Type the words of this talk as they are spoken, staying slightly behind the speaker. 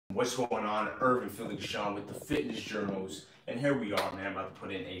What's going on? Irvin Felix Sean with the Fitness Journals, and here we are, man. About to put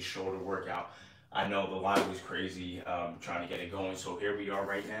in a shoulder workout. I know the line was crazy, trying to get it going, so here we are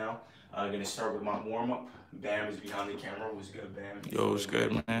right now. I'm gonna start with my warm up. Bam is behind the camera. What's good, Bam? Yo, what's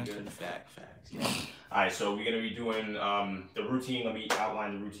good, man? Good. Facts. Yeah. All right, so we're gonna be doing the routine. Let me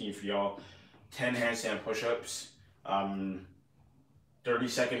outline the routine for y'all. 10 handstand push-ups,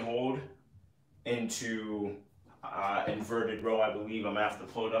 30-second hold into inverted row, I believe. I'm gonna have to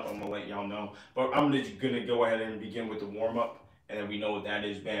pull it up. I'm gonna let y'all know. But I'm gonna go ahead and begin with the warm up, and then we know what that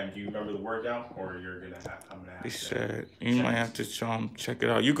is. Bam. Do you remember the workout, or you're gonna have? I'm gonna have. He said you might have to check it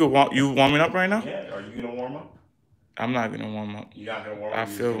out. You warming up right now? Yeah. Are you gonna warm up? I'm not gonna warm up. You're not gonna warm up. I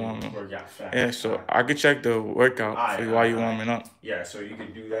feel warm up. Fast. Yeah, so I could check the workout for while you're warming up. Yeah, so you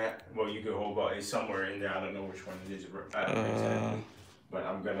could do that. Well, you could hold up. It's somewhere in there. I don't know which one it is exactly, but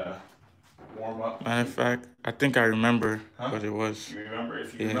I'm gonna warm up. Matter of fact, I think I remember what it was. You remember?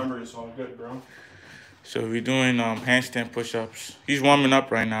 If you remember, it's all good, bro. So we're doing handstand push-ups. He's warming up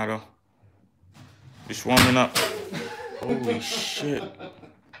right now, though. Just warming up. Holy shit,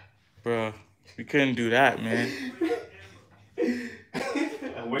 bro. We couldn't do that, man.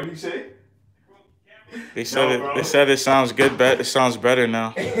 What did you say? They said it sounds good. It sounds better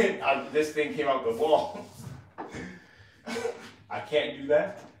now. This thing came out the wall. I can't do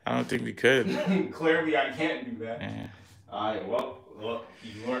that. I don't think we could. Clearly, I can't do that. Yeah. All right. Well, look,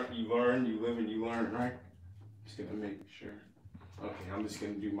 you learn, you live, and you learn, right? Just gonna make sure. Okay, I'm just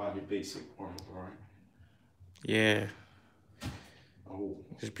gonna do my basic warm up, all right? Yeah. Oh.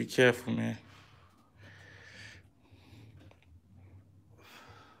 Just be careful, man.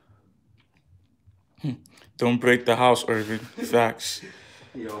 Don't break the house, Irvin. Facts.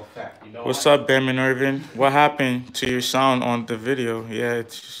 Yo, fact. You know What's up, Bam and Irvin? What happened to your sound on the video? Yeah,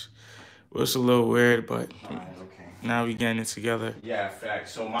 it was a little weird, but okay. Now we getting it together. Yeah, fact.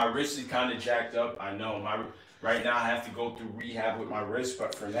 So my wrist is kind of jacked up. I know. Right now I have to go through rehab with my wrist,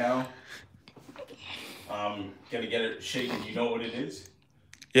 but for now, I'm gonna get it shaken. You know what it is?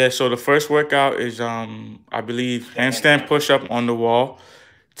 Yeah. So the first workout is I believe handstand push-up on the wall.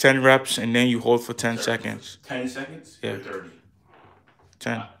 10 reps, and then you hold for 10 seconds. 10 seconds? Yeah. Or 30?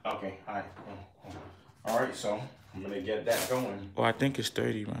 10. Okay, all right. All right, so I'm going to get that going. Well, I think it's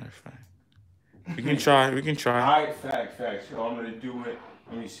 30, matter of fact. We can try. All right, fact. So I'm going to do it.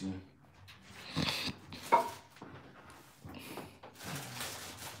 Let me see.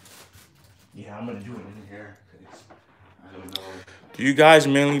 Yeah, I'm going to do it in here. I don't know. Do you guys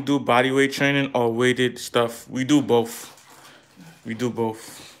mainly do body weight training or weighted stuff? We do both.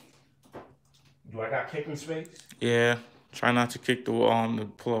 Do I got kicking space? Yeah. Try not to kick the wall on the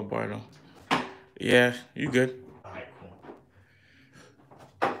pull-up bar, though. Yeah, you good. All right,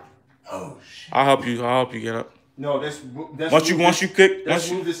 cool. Oh, shit. I'll help you get up. No, that's once you kick. Let's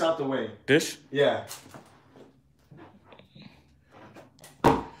move this out the way. This? Yeah.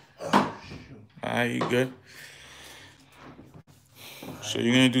 Alright, you good. So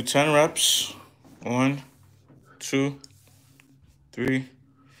you're gonna do 10 reps. 1, 2, 3,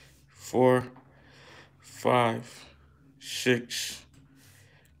 4, 5, 6,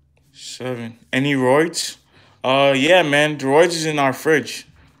 7. Any roids? Yeah, man. The roids is in our fridge.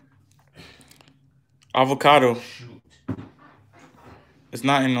 Avocado. Shoot. It's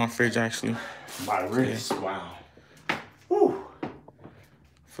not in our fridge, actually. My wrist. Yeah. Wow. Whew.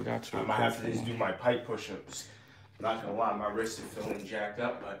 Forgot to. I might have to just do my pipe push-ups. I'm not gonna lie, my wrist is feeling jacked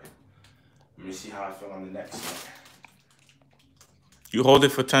up, but let me see how I feel on the next one. You hold it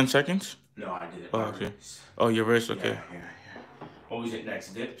for 10 seconds? No, I did it. Oh, okay. Oh, your wrist, okay. Yeah. What was it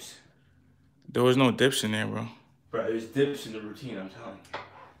next? Dips? There was no dips in there, bro. Bro, there's dips in the routine, I'm telling you.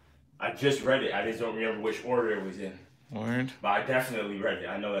 I just read it. I just don't remember which order it was in. Word? But I definitely read it.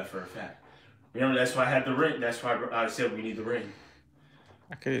 I know that for a fact. Remember, that's why I had the ring. That's why I said we need the ring.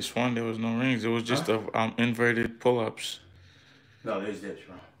 I could have sworn there was no rings. It was just inverted pull-ups. No, there's dips,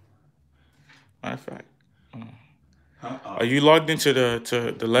 bro. Matter of fact. Are you logged into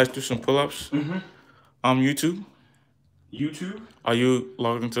the Let's Do Some Pull-Ups? Mm-hmm. YouTube? YouTube? Are you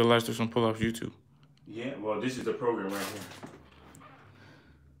logged into the Let's Do Some Pull-Ups YouTube? Yeah, well, this is the program right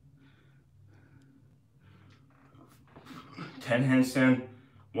here.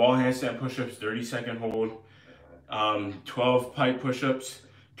 Wall handstand push-ups, 30-second hold, 12 pipe push-ups,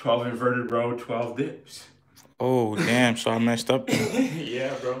 12 inverted row, 12 dips. Oh, damn. So I messed up.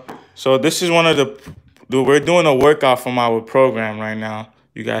 Yeah, bro. So this is one of we're doing a workout from our program right now.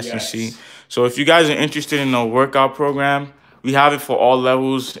 You guys can see. So if you guys are interested in a workout program, we have it for all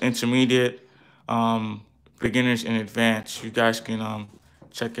levels, intermediate, beginners, and advanced. You guys can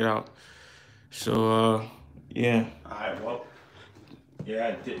check it out. So yeah. All right, well, Yeah,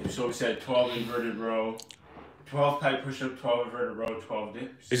 I did. So we said 12 inverted row, 12 type push-up, 12 inverted row, 12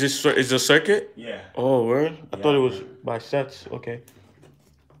 dips. Is the circuit? Yeah. Oh, word? I Yeah, thought it was by sets. Okay.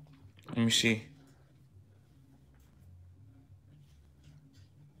 Let me see.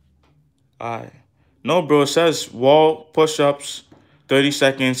 Alright. No, bro. It says wall push-ups, 30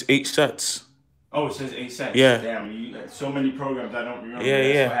 seconds, 8 sets. Oh, it says 8 sets. Yeah. Damn, you so many programs I don't remember. Yeah,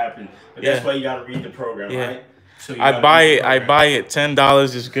 That's what happened. But that's why you gotta read the program, right? So you I gotta buy read the it. I program. buy it.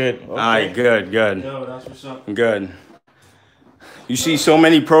 $10 is good. Okay. All right, good. Yo, that's what's up. Good. You see so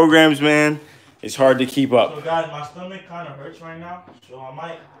many programs, man. It's hard to keep up. So, guys, my stomach kind of hurts right now, so I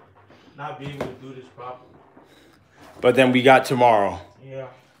might not be able to do this properly. But then we got tomorrow. Yeah.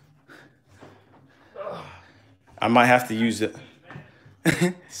 I might have to use it.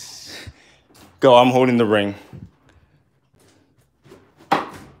 Go, I'm holding the ring.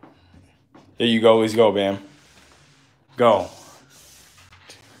 There you go. Let's go, Bam. Go.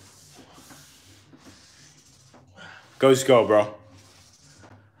 Go, just go, bro.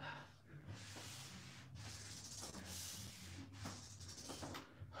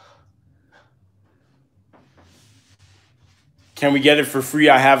 Can we get it for free?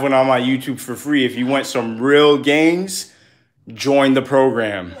 I have one on my YouTube for free. If you want some real gains, join the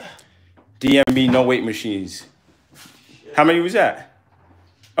program. DMB no weight machines. How many was that?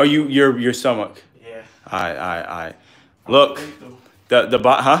 Oh, your stomach. Yeah. All right. Look, the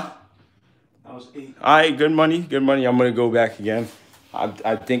bot, huh? That was 8. All right, good money. I'm gonna go back again.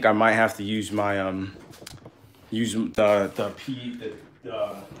 I think I might have to use my use the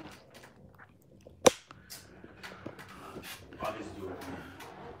I'll just do it.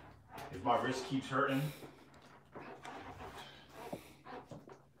 If my wrist keeps hurting.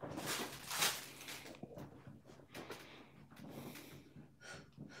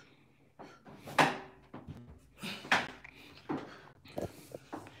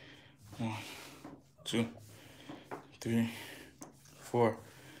 One, 2, 3, 4,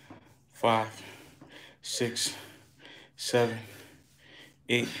 5, 6, 7,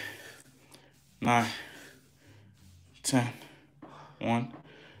 8, 9, 10. 1,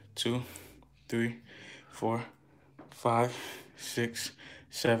 2, 3, 4, 5, 6,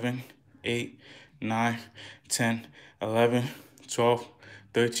 7, 8, 9, 10, 11, 12,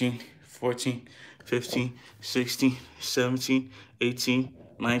 13, 14, 15, 16, 17, 18,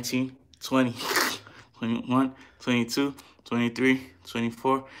 19, 20, 21, 22, 23,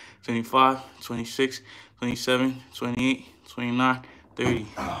 24, 25, 26, 27, 28, 29, 30.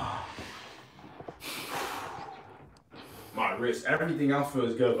 My wrist. Everything else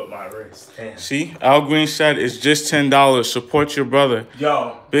feels good but my wrist. Damn. See, Al Green said it's just $10. Support your brother.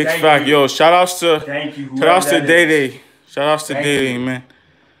 Yo. Big fact. Yo, shout outs to Day Day. Shout outs to Day Day, man.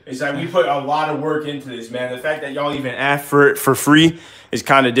 It's like we put a lot of work into this, man. The fact that y'all even ask for it for free is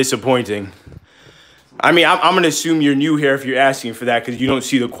kind of disappointing. I mean, I'm going to assume you're new here if you're asking for that because you don't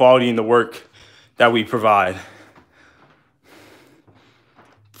see the quality in the work that we provide.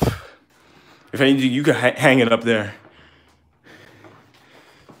 If anything, you could hang it up there.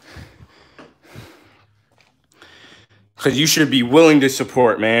 Because you should be willing to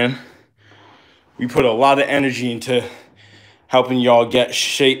support, man. We put a lot of energy into helping y'all get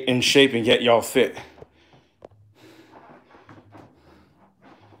in shape and get y'all fit.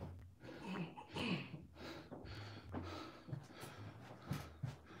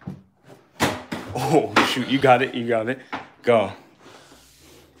 Oh, shoot, you got it. Go.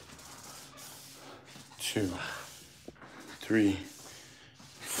 2, 3,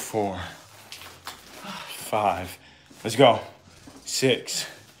 4, 5. Let's go. 6,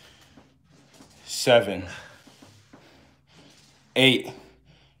 7, 8.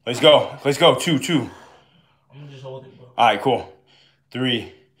 Let's go. 2. I'm gonna just hold it, bro. All right, cool.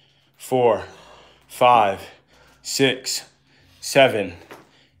 3, 4, 5, 6, 7,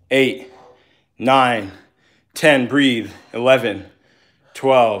 8, 9, 10. Breathe. 11,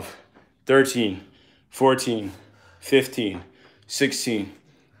 12, 13, 14, 15, 16,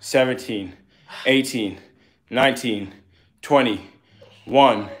 17, 18, 19, 20,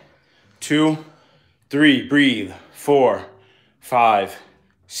 1, 2, 3. Breathe. 4, 5,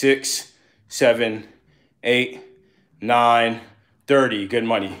 6, 7, 8, 9, 30. Good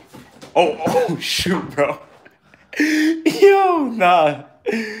money. Oh, shoot, bro. Yo, nah.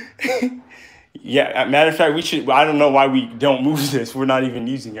 Yeah, matter of fact, we should. I don't know why we don't move this. We're not even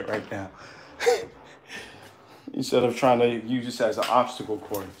using it right now. Instead of trying to use this as an obstacle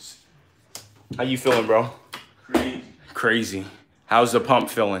course. How you feeling, bro? Crazy. How's the pump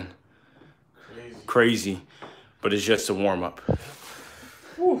feeling? Crazy. But it's just a warm-up.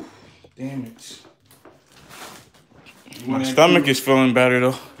 Whew. Damn it. My stomach is feeling better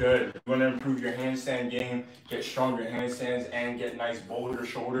though. Good. You want to improve your handstand game, get stronger handstands, and get nice bolder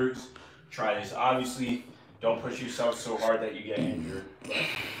shoulders. Try this. Obviously, don't push yourself so hard that you get injured. But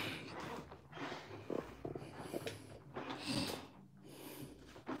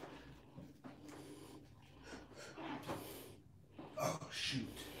oh, shoot.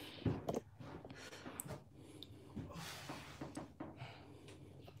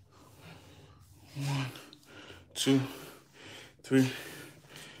 One, 2, 3,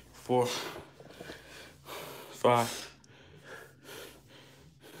 4, 5,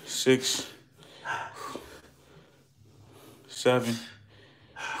 6, 7.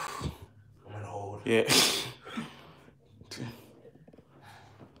 I'm gonna hold. Yeah. 2,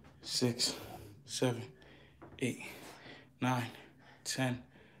 6, 7, 8, 9, 10.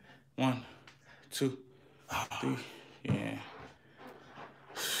 1, 2, 3. Yeah.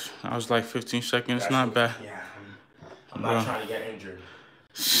 I was like 15 seconds. That's not bad. Yeah. I'm not trying to get injured.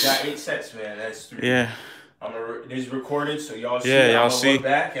 You got 8 sets, man. That's 3. Yeah. It is recorded, so y'all see. Yeah, y'all I'm see. Look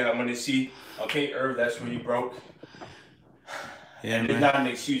back, and I'm gonna see. Okay, Irv, that's when you broke. Yeah, and man. it's not an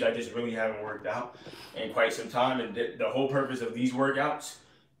excuse. I just really haven't worked out in quite some time, and the whole purpose of these workouts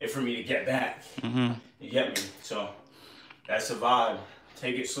is for me to get back. Mm-hmm. You get me? So that's the vibe.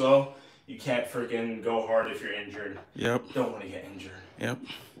 Take it slow. You can't freaking go hard if you're injured. Yep. Don't want to get injured. Yep.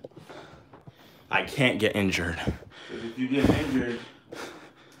 I can't get injured. Because if you get injured,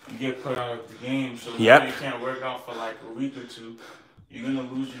 you get put out of the game. So Yep. now you can't work out for like a week or 2. You're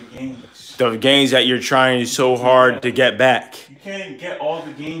gonna lose your gains. The gains that you're trying so hard to get back. You can't get all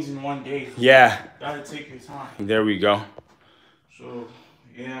the gains in one day. Yeah. You gotta take your time. There we go. So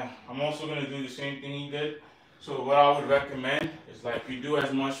yeah, I'm also gonna do the same thing he did. So what I would recommend is like you do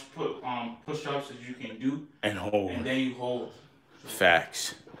as much push-ups as you can do, And hold. and then you hold.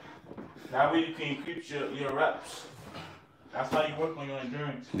 Facts. That way you can increase your reps. That's how you work on your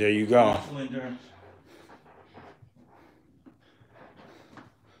endurance. There you go. Muscle endurance.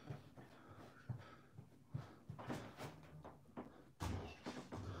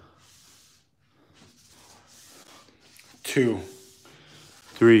 Two,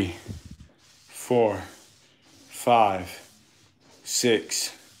 3, 4, 5,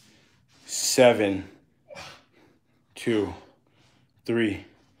 6, 7. 2, 3,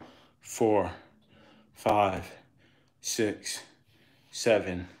 4, 5, 6,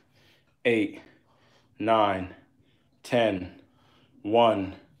 7, 8, 9, 10.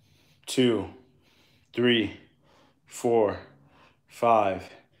 1, 2, 3, 4, 5,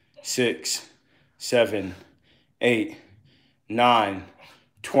 6, 7, 8, 9,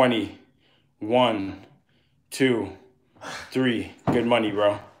 20. 1, 2, 3. Good money,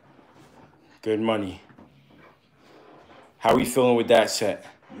 bro. Good money. How are we feeling with that set?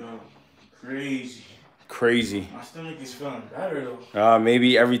 Yo, crazy. Crazy. My stomach is feeling better though.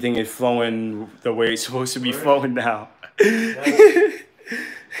 Maybe everything is flowing the way it's supposed to be flowing now. Maybe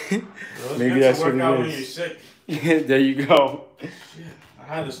that's what it when is. you're sick. There you go. I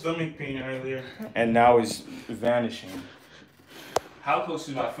had a stomach pain earlier. And now it's vanishing. How close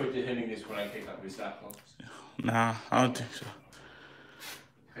is my foot to hitting this when I pick up? It's not close. Nah, I don't think so.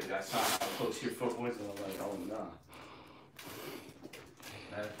 Because that's not how close your foot was. And I'm like, oh, nah.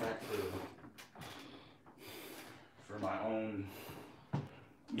 Matter of fact, for my own.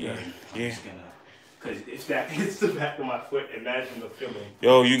 Yeah. I'm just gonna. Because it's the back of my foot. Imagine the feeling.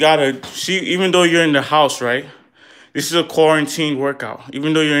 Yo, you gotta see, even though you're in the house, right? This is a quarantine workout.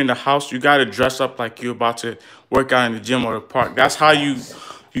 Even though you're in the house, you gotta dress up like you're about to work out in the gym or the park. That's how you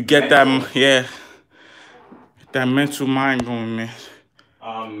get that, yeah, that mental mind going, man.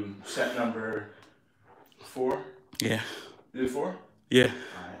 Set number 4. Yeah. Is it 4? Yeah. All right.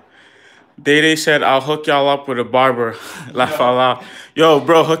 They said, I'll hook y'all up with a barber. Laugh out loud. Yo,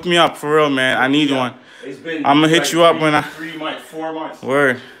 bro, hook me up for real, man. I need one. It's been I'm gonna hit you up when 3 months, 4 months.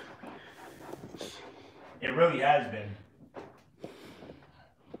 Word. It really has been.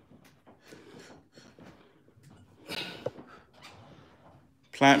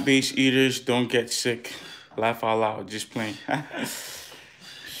 Plant-based eaters don't get sick. Laugh out loud. Just playing.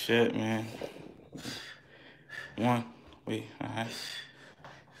 Shit, man. 1. Wait. All right.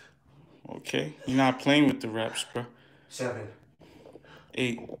 Okay. You're not playing with the reps, bro. 7.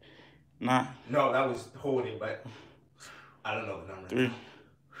 8. 9. No, that was holding, but I don't know the number. 3.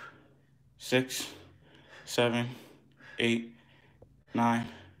 6. 7. 8. 9.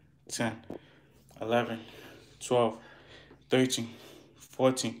 10. 11. 12. 13.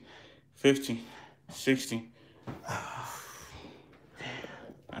 14. 15. 16.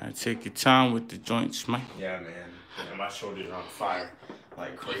 Take your time with the joints, man. Yeah, man. And my shoulders are on fire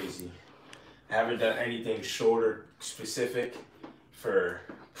like crazy. I haven't done anything shoulder specific for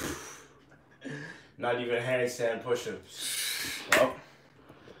not even handstand push-ups. Well,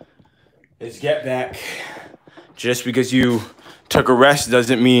 it's get back. Just because you took a rest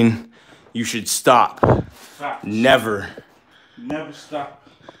doesn't mean you should stop. Facts. Never. Never stop.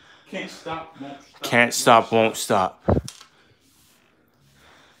 Can't stop, won't stop. Can't stop, won't stop.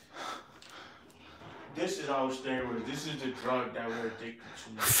 This is our steroids. This is the drug that we're addicted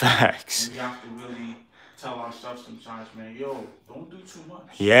to. Facts. And we have to really tell ourselves sometimes, man, yo, don't do too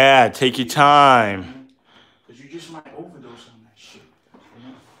much. Yeah, take your time. Because you just might overdose on that shit. You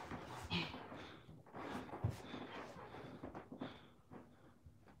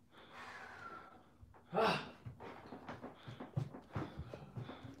know?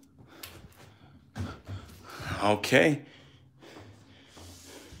 Okay.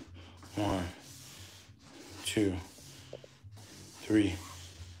 1, 2, 3,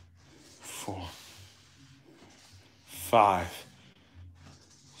 4, 5,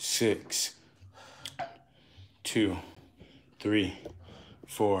 6, 2, 3,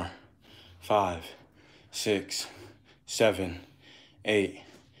 4, 5, 6, 7, 8,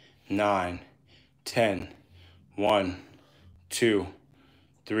 9, 10. 1, 2,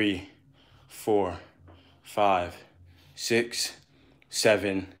 3, 4, 5, 6,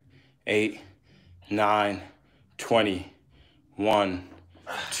 7, 8, 9, 20. 1,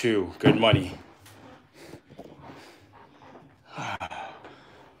 2. Good money.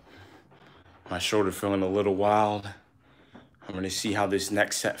 My shoulder feeling a little wild. I'm gonna see how this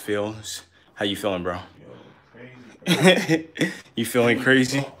next set feels. How you feeling, bro? Yo, crazy. You feeling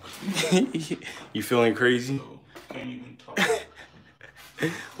crazy? You feeling crazy? Yo, can't even talk.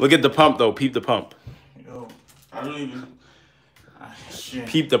 Look at the pump though. Peep the pump. Yo, I don't even. Shit.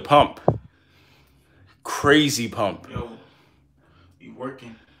 Peep the pump. Crazy pump. Yo, you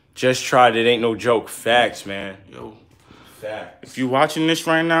working. Just tried it. Ain't no joke. Facts, man. Yo, Facts. if you watching this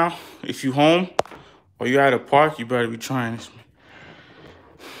right now, if you home or you at a park, you better be trying this.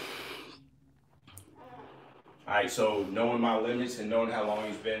 All right, so knowing my limits and knowing how long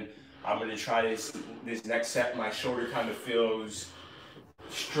it's been, I'm gonna try this next set. My shoulder kind of feels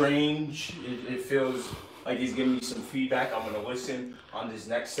strange. It feels like he's giving me some feedback. I'm gonna listen on this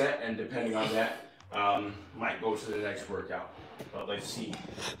next set, and depending on that, might go to the next workout. But let's see.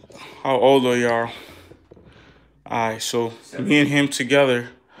 How old are y'all? Alright, so me and him together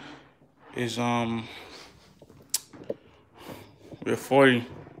is we're 40.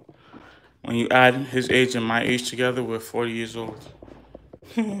 When you add his age and my age together, we're 40 years old.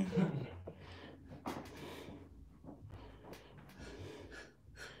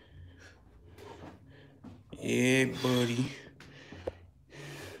 Yeah, buddy.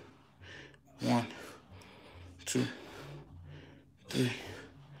 1, 2, 3,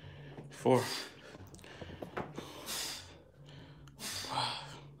 4, 5.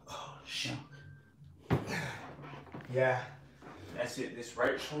 Oh, shit. Yeah, that's it. This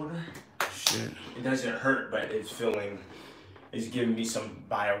right shoulder, Shit. it doesn't hurt, but it's giving me some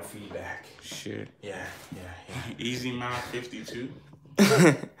biofeedback. Shit. Yeah. Easy math 52.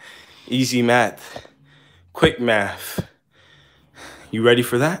 Easy math. Quick math. You ready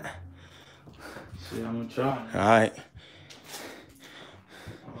for that? Yeah, I'm gonna try. All right.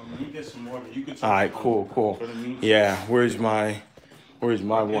 You get some more, but you can. All right. Cool. Yeah. Where's my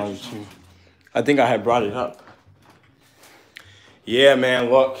 1, 2? I think I had brought it up. Yeah, man.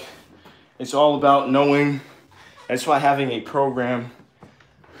 Look, it's all about knowing. That's why having a programming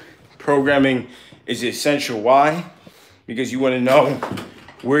is essential. Why? Because you want to know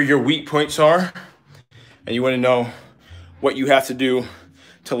where your weak points are, and you want to know what you have to do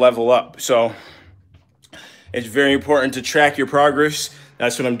to level up. So it's very important to track your progress.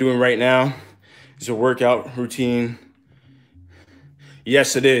 That's what I'm doing right now. It's a workout routine.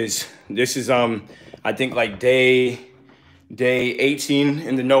 Yes, it is. This is I think like day 18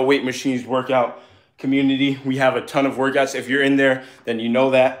 in the No Weight Machines workout community. We have a ton of workouts. If you're in there, then you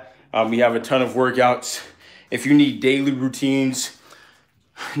know that. We have a ton of workouts. If you need daily routines,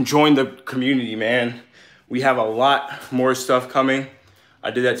 join the community, man. We have a lot more stuff coming.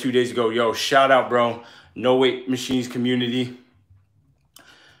 I did that 2 days ago. Yo, shout out, bro. No Weight Machines community.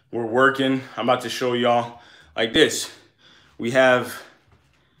 We're working. I'm about to show y'all like this. We have,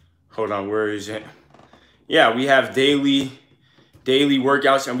 hold on, where is it? Yeah, we have daily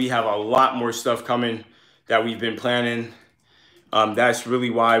workouts, and we have a lot more stuff coming that we've been planning. That's really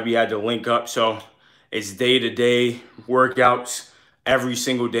why we had to link up. So it's day-to-day workouts every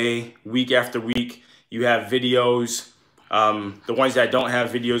single day, week after week. You have videos. The ones that don't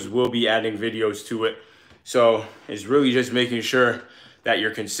have videos will be adding videos to it. So it's really just making sure that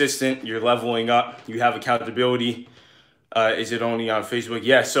you're consistent, you're leveling up, you have accountability. Is it only on Facebook?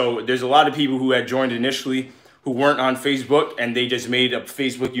 Yeah, so there's a lot of people who had joined initially who weren't on Facebook, and they just made up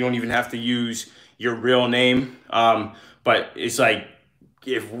Facebook. You don't even have to use your real name. But it's like,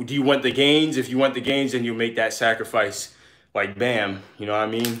 do you want the gains? If you want the gains, then you make that sacrifice. Like Bam, you know what I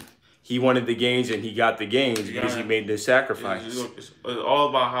mean? He wanted the gains and he got the gains because he made the sacrifice. It's all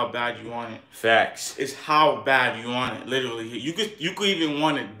about how bad you want it. Facts. It's how bad you want it. Literally, you could even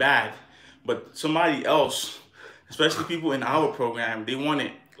want it bad, but somebody else, especially people in our program, they want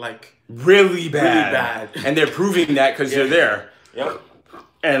it like really bad. And they're proving that because they're there. Yep.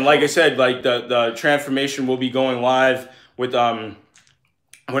 And like I said, like the transformation will be going live with one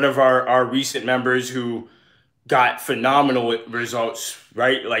of our recent members who got phenomenal results,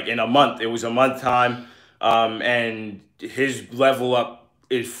 right? Like in a month. It was a month time. And his level up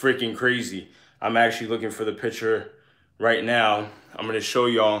is freaking crazy. I'm actually looking for the picture right now. I'm going to show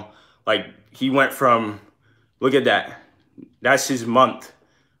y'all. Like, he went from, look at that. That's his month.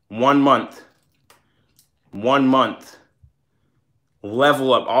 1 month. 1 month.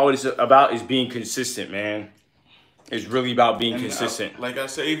 Level up. All it's about is being consistent, man. It's really about being consistent. Like I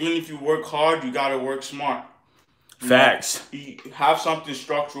said, even if you work hard, you got to work smart. Facts. You have something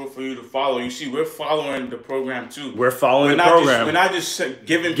structural for you to follow. You see, we're following the program too. We're following the program. We're not just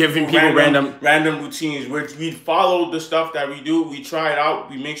giving people random routines. We follow the stuff that we do. We try it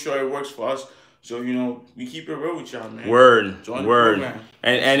out. We make sure it works for us. So, you know, we keep it real with y'all, man. Word.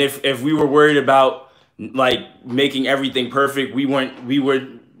 And if we were worried about like making everything perfect, we would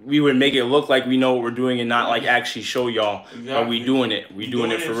make it look like we know what we're doing and not like actually show y'all. Exactly. But we doing it. We doing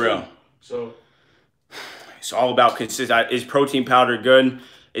it for real. So it's all about consistency. Is protein powder good?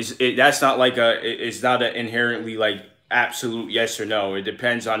 That's not like it's not an inherently like absolute yes or no. It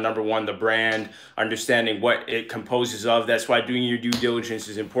depends on, number one, the brand, understanding what it composes of. That's why doing your due diligence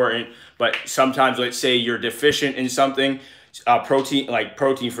is important. But sometimes, let's say you're deficient in something, protein,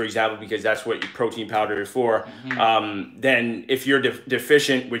 for example, because that's what protein powder is for. Mm-hmm. Then if you're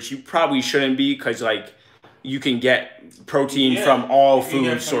deficient, which you probably shouldn't be, because like you can get protein from all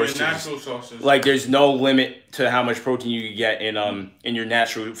food sources. Natural sources. Like there's no limit to how much protein you can get in your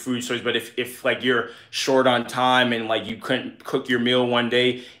natural food source. But if like you're short on time and like you couldn't cook your meal one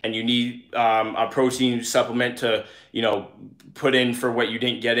day and you need a protein supplement to, you know, put in for what you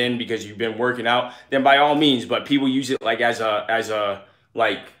didn't get in because you've been working out, then by all means. But people use it like as a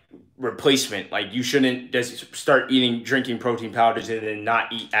like replacement. Like you shouldn't just start drinking protein powders and then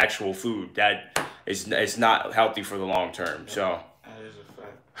not eat actual food. That it's not healthy for the long term. So that is a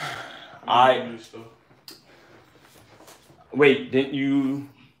fact. Wait, didn't you?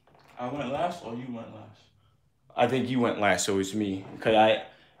 I went last or you went last? I think you went last, so it's me. Cause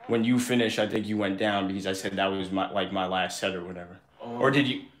when you finished, I think you went down because I said that was my last set or whatever. Or did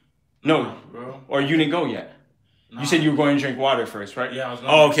you? No, bro. Or you didn't go yet. You said you were going to drink water first, right? Yeah, I was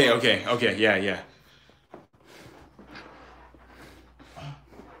going okay, yeah.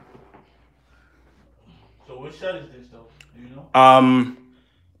 So which set is this though? Do you know?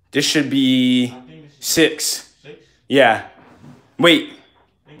 This should be 6. 6? Yeah. Wait.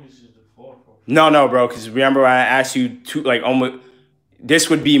 I think this is the 4. No, bro. Because remember I asked you to like almost. This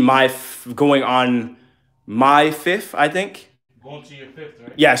would be going on my 5th, I think. Going to your 5th,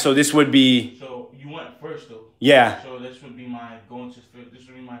 right? Yeah. So this would be. So you went first though. Yeah. So this would be my going to 5th. This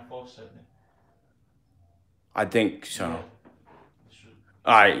would be my 4th set then. I think so. Yeah.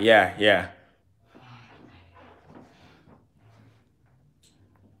 All right. Yeah.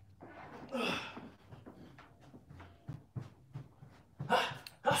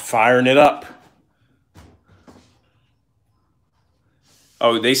 Firing it up.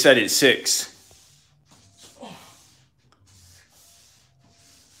 Oh, they said it's 6.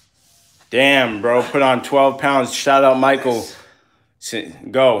 Damn, bro. Put on 12 pounds. Shout out Michael.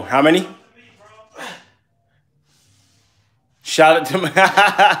 Go. How many? Shout out to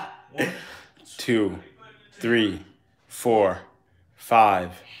my 2, 3, 4,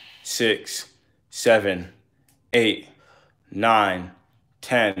 5, 6, 7, 8, 9,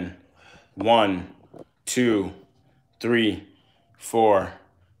 10, 1, 2, 3, 4,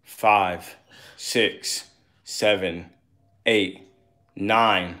 5, 6, 7, 8,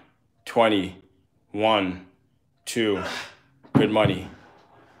 9, 20, 1, 2. Good money.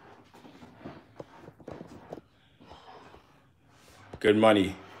 Good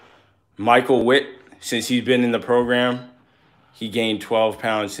money. Michael Witt, since he's been in the program, he gained 12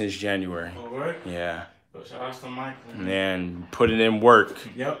 pounds since January. Oh, right? Yeah. Shout out to Michael. Man, put it in work.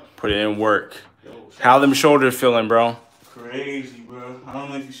 Yep. Put it in work. How them shoulders feeling, bro? Crazy, bro. I don't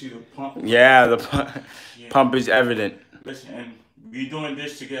know if you see the pump. Yeah, the pump is evident. Listen, and we doing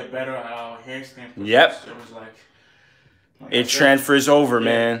this to get better at our handstand push-ups. Yep. So it was like it transfers over,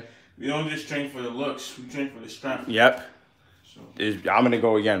 man. We don't just train for the looks. We train for the strength. Yep. So. I'm gonna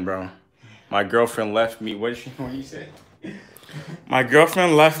go again, bro. My girlfriend left me. What did you say? My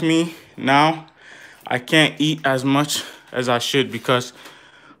girlfriend left me. Now I can't eat as much as I should because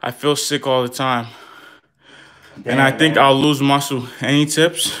I feel sick all the time. Damn, and I think I'll lose muscle. Any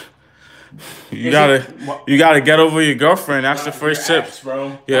tips? You gotta get over your girlfriend. That's the first tip,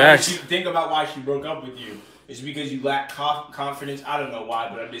 bro. Your ex. Think about why she broke up with you. It's because you lack confidence. I don't know why,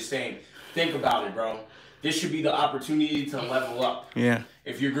 but I'm just saying. Think about it, bro. This should be the opportunity to level up. Yeah.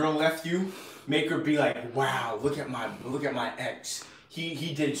 If your girl left you, make her be like, wow, look at my ex.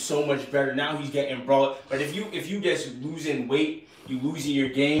 He did so much better. Now he's getting brought. But if you just losing weight, you losing your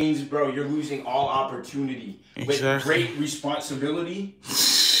gains, bro, you're losing all opportunity. Exactly. With great responsibility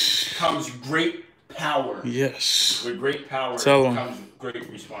comes great power. Yes. With great power comes great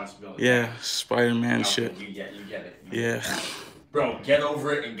responsibility. Yeah, Spider-Man shit. You get it. Yeah. Bro, get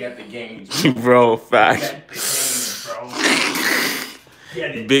over it and get the gains. Bro, facts. Get the gains, bro.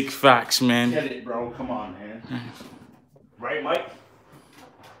 Get it. Big facts, man. Get it, bro. Come on, man. Right, Mike?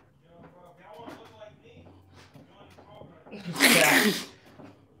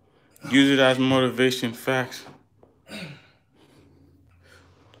 Use it as motivation. Facts.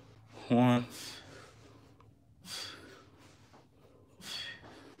 1.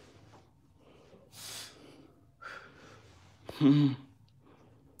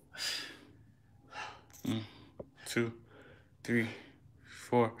 2, 3,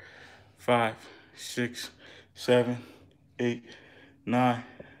 4, 5, 6, 7, 8, 9,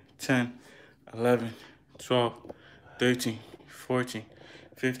 10, 11, 12, 13, 14,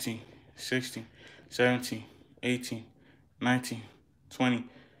 15, 16, 17, 18, 19, 20,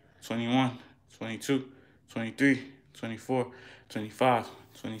 21, 22, 23, 24, 25,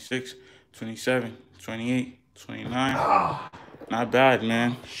 26, 27, 28, 29. Not bad,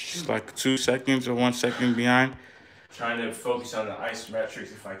 man. It's like 2 seconds or 1 second behind. Trying to focus on the isometrics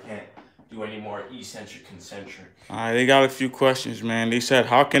if I can't do any more eccentric, concentric. They got a few questions, man. They said,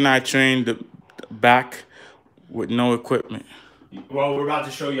 how can I train the back with no equipment? Well, we're about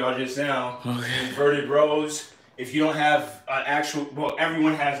to show y'all just now. Okay. Inverted rows. If you don't have an actual, well,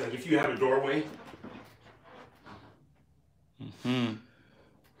 everyone has, like, if you have a doorway.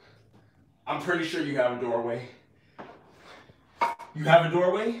 I'm pretty sure you have a doorway. You have a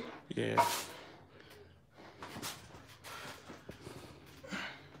doorway? Yeah.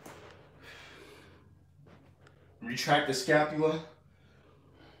 Retract the scapula.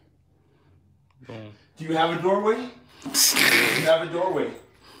 Boom. Do you have a doorway? Do you have a doorway?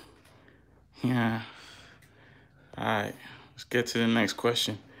 Yeah. All right. Let's get to the next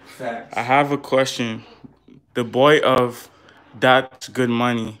question. Facts. I have a question. The boy of That's Good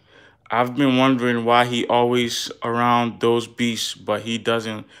Money. I've been wondering why he always around those beasts, but he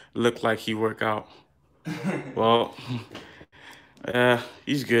doesn't look like he work out. Well,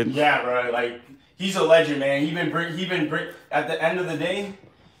 he's good. Yeah, bro. Like, he's a legend, man. He been at the end of the day,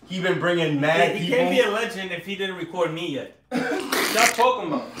 he been bringing mad people. He can't be a legend if he didn't record me yet. Stop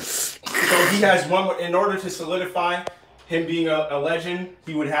talking about. So he has one. In order to solidify him being a legend,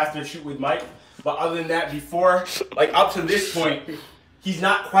 he would have to shoot with Mike. But other than that, before, like, up to this point, he's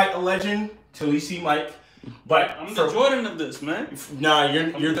not quite a legend till you see Mike. But I'm the Jordan of this, man. Nah,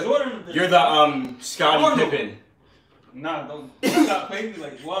 you're the Jordan of this. You're the Scottie Pippen. Nah, don't stop playing me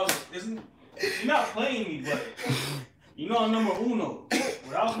like, well, you're not playing me, but you know I'm number uno.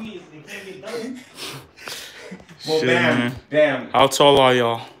 Without me, it can't get done. Well, Shit, bam. How tall are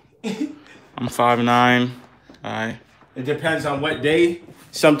y'all? I'm 5'9". All right. It depends on what day.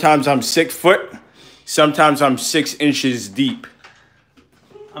 Sometimes I'm 6 foot. Sometimes I'm 6 inches deep.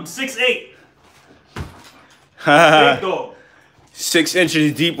 I'm 6'8". Big dog. 6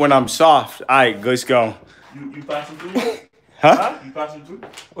 inches deep when I'm soft. All right, let's go. You passing through? Huh? You passing through?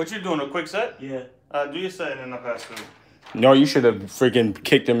 What you doing, a quick set? Yeah. Do your set and then I'll pass through. No, you should have freaking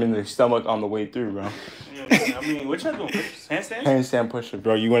kicked him in the stomach on the way through, bro. Yeah, I mean, what y'all doing? Handstand? Handstand push-up,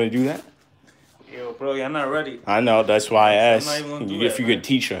 bro. You want to do that? Yo, bro, I'm not ready. I know. That's why I asked if you could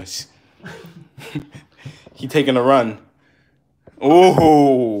teach us. He taking a run.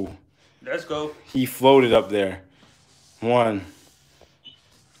 Oh. Let's go. He floated up there. 1,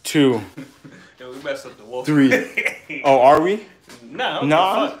 2, Yo, we messed up the wall. 3. Oh, are we? No.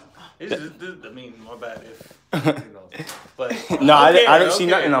 No. I mean, my bad if, you know. But, no, I didn't see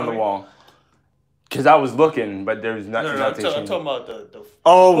nothing on the wall. Because I was looking, but there was nothing. No, I'm talking about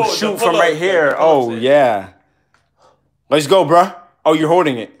the shoot from right here. Oh, yeah. Let's go, bruh. Oh, you're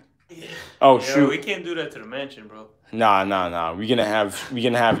holding it. Yeah. Oh Yo, shoot. we can't do that to the mansion, bro. Nah. We're gonna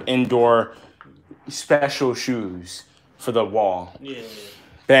have indoor special shoes for the wall. Yeah.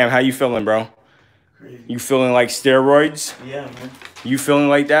 Bam, how you feeling, bro? Crazy. You feeling like steroids? Yeah, man. You feeling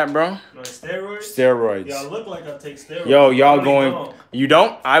like that, bro? No, steroids? Steroids. Y'all look like I take steroids. Yo, y'all I going? don't. You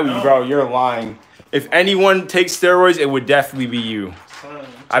don't? No. Bro, you're lying. If anyone takes steroids, it would definitely be you. Son,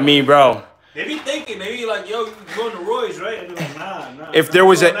 I mean, bro. they be thinking, maybe like, yo, you going to Roy's, right? And be like, nah. If there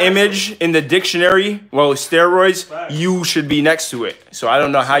was an natural. image in the dictionary, well, steroids, Facts. you should be next to it. So I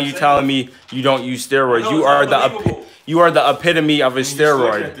don't know how you telling me you don't use steroids. I know, You it's are unbelievable. you are the epitome of a Just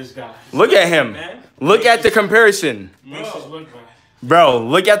look at steroid. this guy. Look at him. Man. Look at the comparison. Makes us look bad. Bro,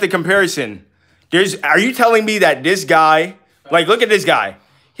 look at the comparison. Are you telling me that this guy, like, look at this guy.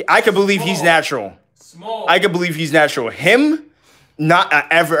 I could believe he's natural. Small. I could believe he's natural. Him, not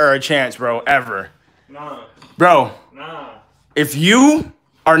ever a chance, bro. Ever. Nah. Bro, if you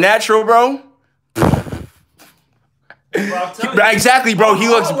are natural, bro. Exactly, bro. He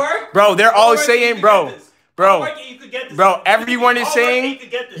looks. Bro, they're all saying, bro. Bro, everyone is saying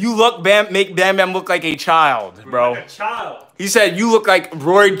you look make Bam Bam look like a child, bro. Like a child. He said you look like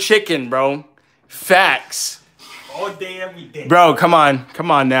roid chicken, bro. Facts. All day, every day. Bro, come on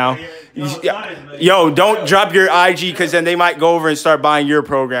now. Yo, don't drop your IG because then they might go over and start buying your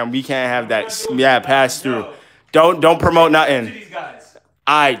program. We can't have that. Yeah, pass through. Don't promote nothing.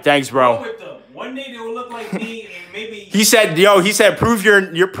 Alright, thanks, bro. One day they will look like me and maybe. He said, prove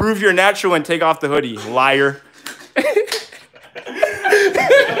you're natural and take off the hoodie, liar. I'm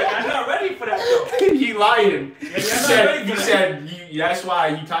not ready for that though. He lying. He said that's why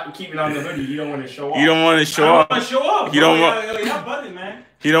you keep it on the hoodie. You don't want to show off. You don't want to show up. I want to show up. You don't want. Y'all buzzing, man.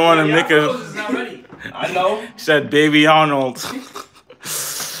 You don't want to make Y'all a. is not ready. I know. Said Baby Arnold.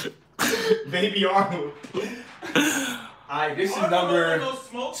 Baby Arnold. Alright, this is number. No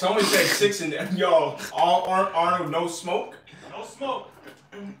smoke. Someone said 6 in there. Yo, all Arnold, no smoke. No smoke.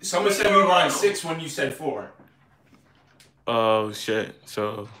 Someone said we were on 6 when you said 4. Oh shit!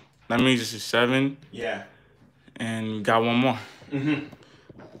 So that means this is 7, Yeah. and we got one more.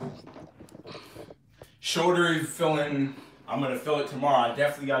 Shoulder filling. I'm gonna fill it tomorrow. I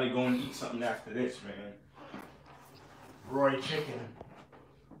definitely gotta go and eat something after this, man. Roy chicken.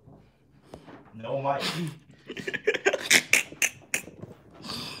 No mic.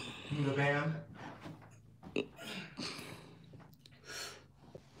 The bam.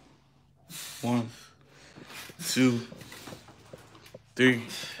 One, 2, 3,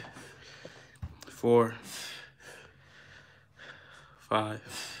 4, 5,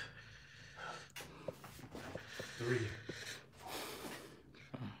 3,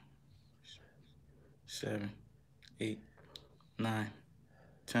 7, 8, 9,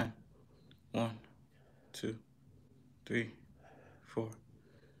 10. 1, 2, 3, 4,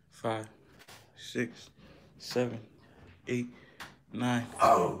 5, 6, 7, 8, 9.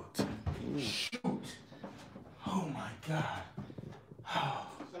 Oh, 10. Shoot. Oh my God. Oh.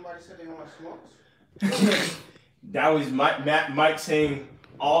 Somebody said they want smokes. That was Mike saying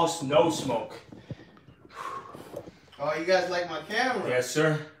no smoke. Oh, you guys like my camera? Yes,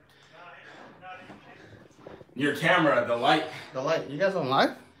 sir. Your camera, the light. The light. You guys on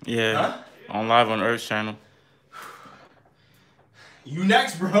live? Yeah, Huh? on live on Earth's channel. You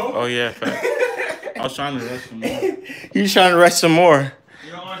next, bro. Oh yeah, fact. I was trying to rest some more. He's trying to rest some more.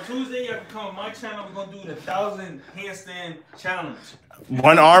 You know, on Tuesday, you have to come on my channel. We're gonna do the 1,000 handstand challenge.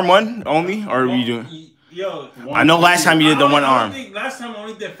 One arm, one only, or are you doing? Yo, I know last time you did the one arm. Last time I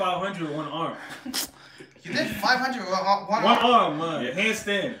only did 500 with one arm. You did 500 one One arm, man.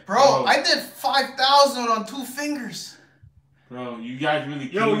 Handstand. Bro, I did 5,000 on 2 fingers. Bro, you guys really.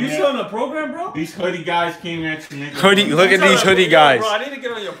 Yo, you still on the program, bro? These hoodie guys came here to make. Hoodie, look at these hoodie guys. Bro, I need to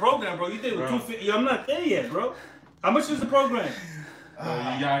get on your program, bro. You did with 250. Yo, I'm not there yet, bro. How much is the program?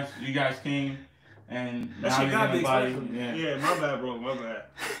 You guys came, and That now shit you're gotta be gonna buy. expensive. Yeah. Yeah, my bad, bro. My bad.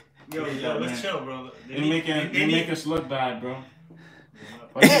 Yo, let's man. chill, bro. They make us look bad, bro.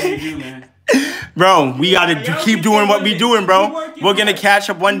 What do you do, man? Bro, we gotta keep doing what we doing, bro. We're gonna catch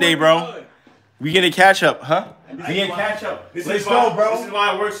up one day, bro. We gonna catch up, huh? We gonna catch up. Let's go, bro. This is why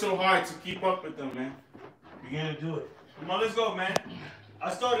I work so hard to keep up with them, man. We're gonna do it. Come on, let's go, man.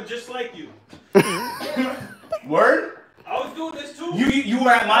 I started just like you. Word? I was doing this too. You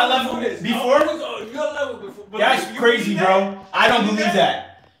were at my level before? I was on your level before. But That's like, you crazy, believe bro. that? I don't believe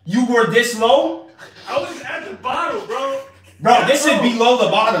that. You were this low? I was at the bottom, bro. Bro, this is below the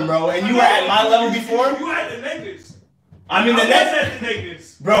bottom, bro. And you were at my level before? You had the niggas. I'm in the I was next. at the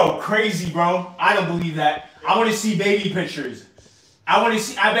niggas. Bro, crazy, bro. I don't believe that. I want to see baby pictures. I want to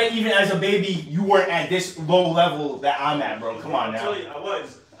see. I bet even as a baby, you weren't at this low level that I'm at, bro. Come on I'll now. tell you, I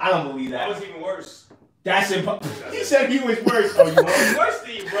was. I don't believe That that. was even worse. That's impossible. He said he was worse. Oh, you want Worse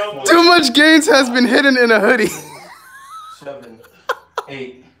than you, bro. Too much gains has been hidden in a hoodie. 7,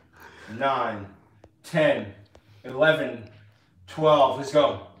 8, 9, 10, 11, 12. Let's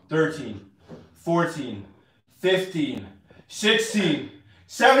go. 13, 14, 15, 16,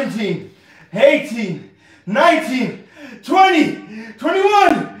 17, 18, 19, 20,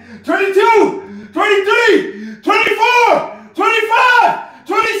 21, 22, 23, 24, 25,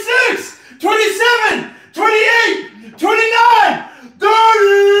 26, 27, 28, 29,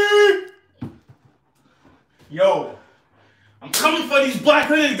 30. Yo, I'm coming for these black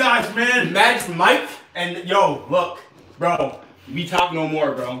hooded guys, man. Mike, and yo, look, bro, we talk no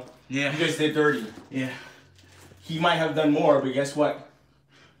more, bro. Yeah. You just did 30. Yeah. He might have done more, but guess what?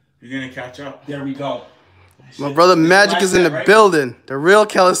 You're gonna catch up. There we go. My brother Magic is in the right? building. The real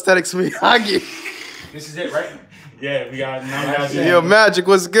Calisthenics Miyagi. This is it, right? Yeah, we got now. Yo, Magic,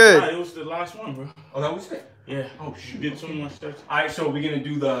 what's Nah, good? it was the last one, bro. Oh, that was it. Yeah. Oh, You shoot. did so much steps. All right, so we're gonna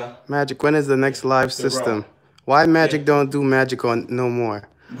do the. Magic, when is the next live system? Why Magic don't do Magic on no more?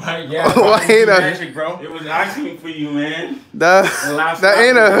 Right, yeah. Why ain't a- Magic, bro? It was asking for you, man. That last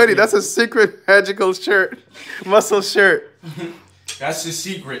ain't a live hoodie. system. That's a secret magical shirt, muscle shirt. That's the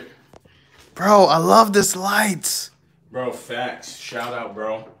secret, Bro, I love this lights. bro. Facts. Shout out,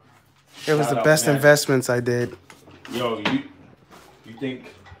 bro. It was Shout the out, best Magic. investments I did. Yo, you think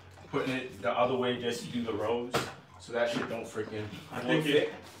putting it the other way just to do the rows, so that shit don't freaking. I won't think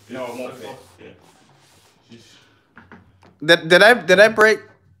fit? No, it won't fit. Yeah. Just, Did I break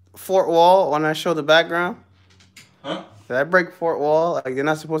Fort Wall when I showed the background? Huh? Did I break Fort Wall? Like you're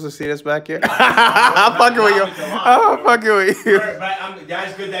not supposed to see this back here. I'm fucking with you. I'm fucking with you. But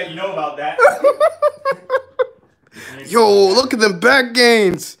that's good that you know about that. Yo, look at them back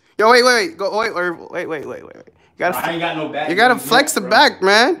gains. Yo, wait. Go, wait. You I gotta, ain't got no back. you gotta gains flex yet, the bro. back,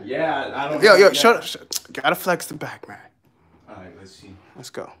 man. Yeah, I don't. Yo, have shut. that. Gotta flex the back, man. All right, let's see.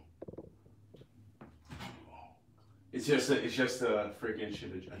 Let's go. It's just a freaking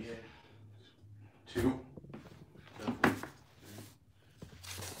shit adjust. yeah. 2, 4,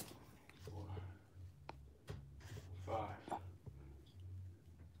 5, 6,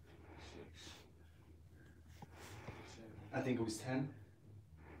 7, I think it was 10.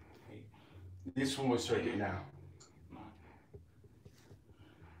 8. This one was circuit now. 9,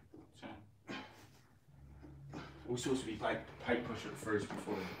 10. We're supposed to be pipe pusher first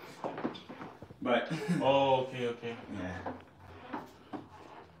before. But Oh, okay. yeah,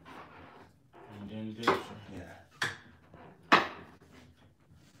 And then this. yeah.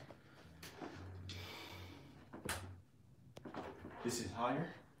 This is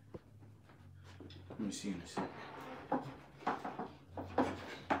higher. Let me see in a second.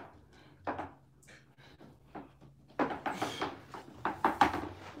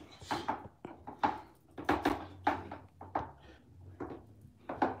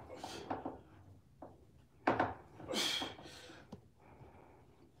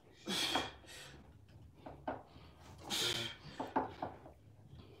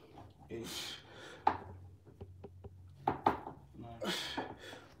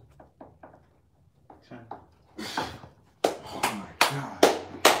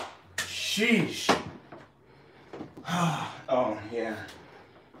 Sheesh. Oh yeah.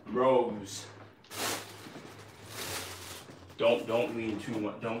 Rows. Don't lean too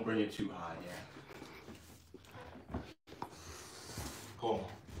much. Don't bring it too high. Yeah. Pull.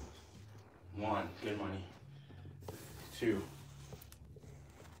 1. Good money. 2,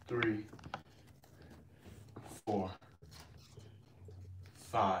 3, 4,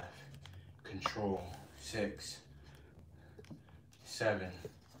 5. Control. 6, 7,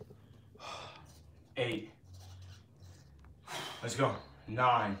 8. Let's go.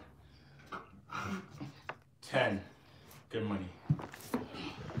 9, 10. Good money.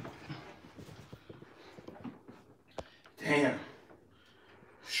 Damn.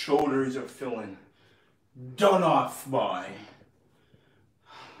 Shoulders are feeling done off, boy.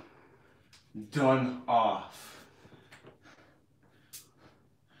 Done off.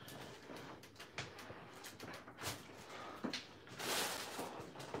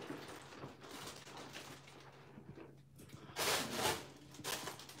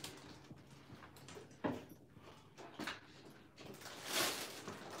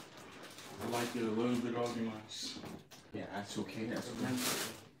 I like it a little bit organized. Yeah, that's okay. That's okay.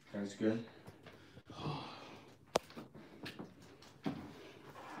 That's good.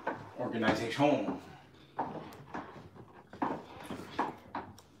 Organization.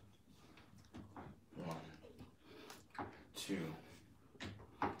 1, 2,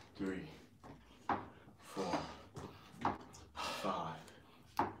 3, 4, 5,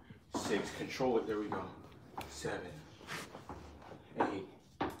 6. Control it. There we go. 7, 8,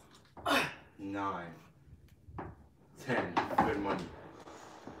 9, 10. Good money.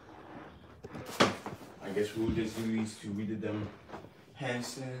 I guess we'll just do these 2. We did them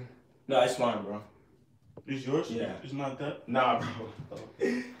handstand. No, that's mine, bro. It's yours? Yeah. It's not that? Nah, bro.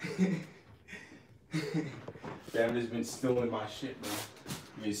 Damn, just been stealing my shit, bro.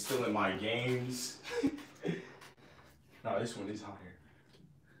 Been stealing my games. No, this one is higher.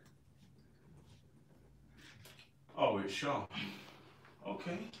 Oh, it's Shaw.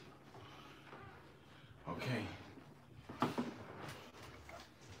 Okay. Okay.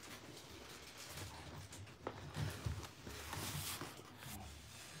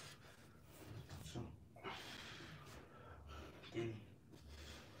 So, 3,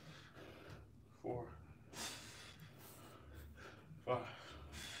 4, 5,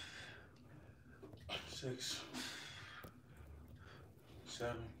 6,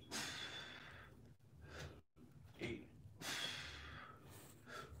 7, 8,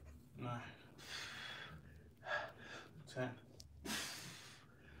 9, 10.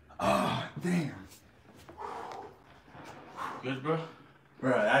 Ah, damn. Good, bro?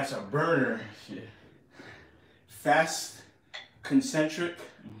 Bro, that's a burner. Shit. Fast, concentric,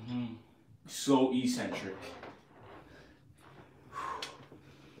 slow, eccentric.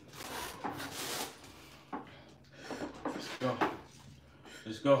 Let's go.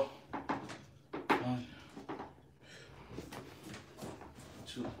 Let's go. 1,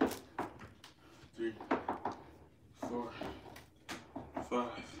 2, 3, 4, 5,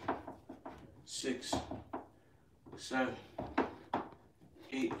 6, 7,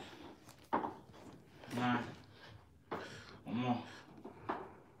 8, 9. One more.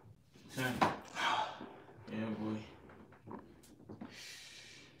 10. Yeah, boy.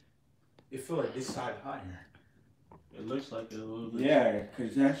 It feel like this side higher. It looks like it a little bit. Yeah,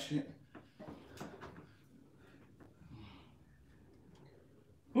 cause that shit.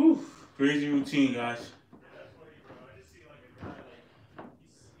 Whew. Crazy routine, guys. That's funny, bro. I just see like a guy like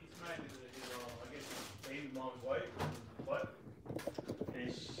he's smacking his I guess his baby mom's wife butt, and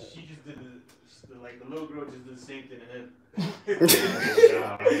she just did the little girl just did the same thing to him. Yeah,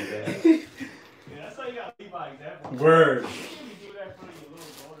 that's how you gotta lead by example. Word. You can't be doing that in front of your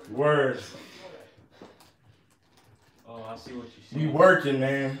little daughter. Word. Oh, I see what We you're saying. working,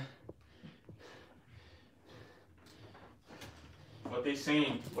 man. What they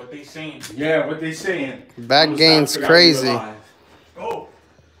saying? What they saying? Yeah, what they saying? Back gain's crazy. Oh.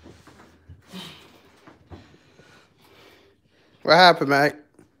 What happened, Mac?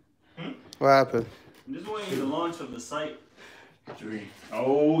 What happened? I'm just waiting the launch of the site. 3.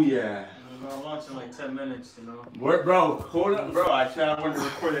 Oh yeah. We're gonna launch in like 10 minutes, you know. What, bro? Hold up, bro. I said I wanted to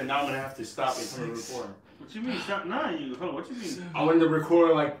record it. Now I'm gonna have to stop it from recording. What you mean? Stop? Nah, you. Hold on. What you mean? I wanted to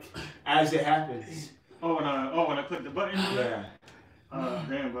record like as it happens. Oh, when I click the button. Yeah.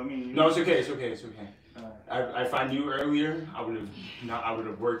 Damn. But I mean. No, it's okay. It's okay. It's okay. If I knew earlier, I would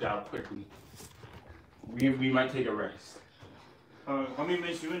have worked out quickly. We might take a rest. How many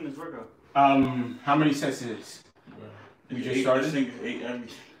minutes you in this workout? How many sets is this? We just started? 8 every.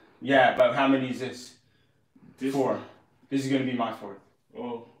 Yeah, but how many is this? This 4. one. This is gonna be my 4th.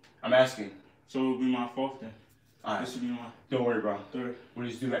 Oh, I'm asking. so it'll be my 4th then. Alright. This will be my Don't worry, bro. 3rd. We'll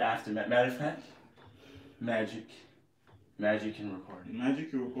just do it after. Matter of fact, magic can record it.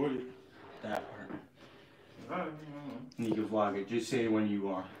 Magic, you recorded. That part. Alright. And you can vlog it. Just say when you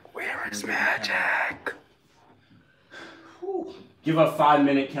are. Where is magic? Whew. Give a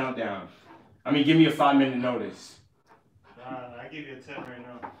 5-minute countdown. I mean, give me a 5-minute notice. I give you a 10 right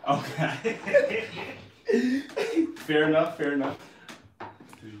now. Okay. Fair enough. Fair enough.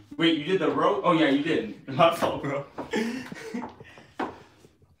 Wait, you did the rope? Oh yeah, you did. My fault, bro.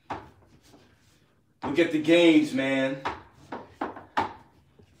 Look at the games, man.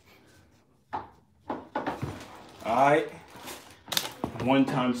 Alright. One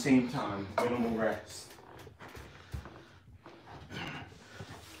time, same time. Minimal rest.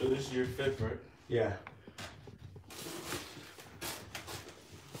 So this is your 5th, right? Yeah.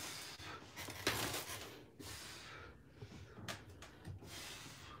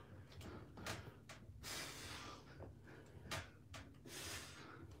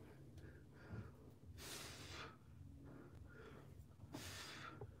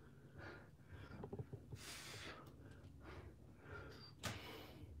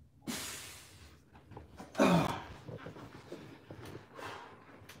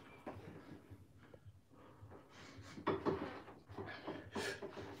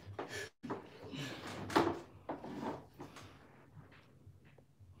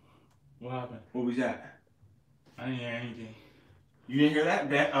 What happened? What was that? I didn't hear anything. You didn't hear that?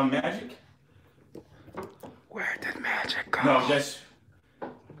 Magic? Where did Magic go? No, just.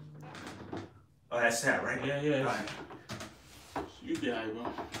 Oh, that's that, right? Yeah. All right. You got it,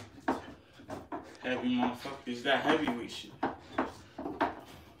 bro. Heavy motherfucker. It's that heavyweight shit.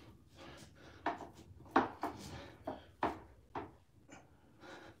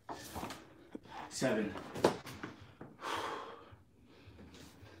 Seven.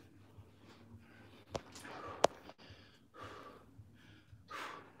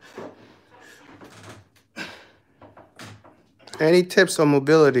 Any tips on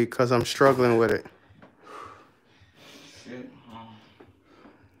mobility? Because I'm struggling with it. Shit.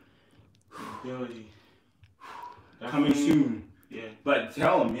 Mobility. Coming soon. Yeah. But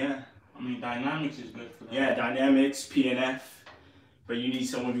tell them, yeah. I mean, dynamics is good for that. Yeah, dynamics, PNF. But you need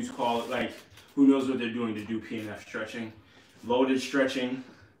someone who's called, like, who knows what they're doing to do PNF stretching. Loaded stretching.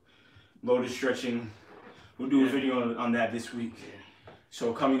 We'll do a video on that this week.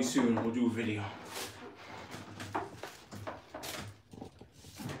 So coming soon, we'll do a video.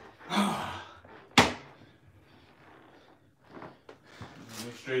 Go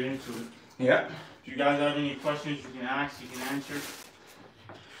straight into it. Yeah. If you guys have any questions, you can ask, you can answer.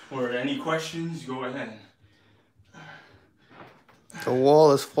 Or any questions, go ahead. The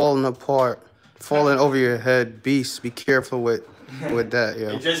wall is falling apart, falling over your head. Beast, be careful with that, yo.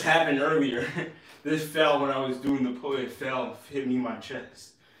 It just happened earlier. This fell when I was doing the pull. It fell, hit me in my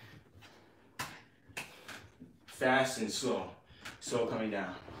chest. Fast and slow. Slow coming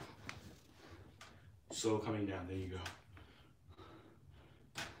down. Slow coming down. There you go.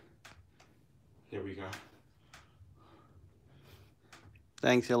 There we go.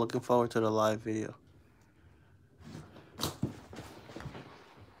 Thanks, you're looking forward to the live video.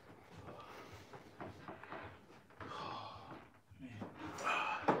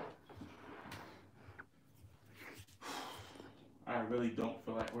 I really don't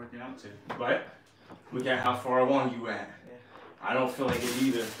feel like working out today. But look at how far along you at. Yeah. I don't feel like it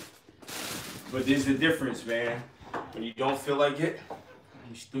either. But there's the difference, man. When you don't feel like it,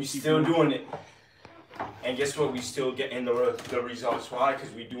 you're still doing it. And guess what? We still getting the results. Why?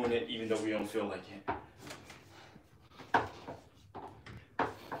 Because we're doing it even though we don't feel like it.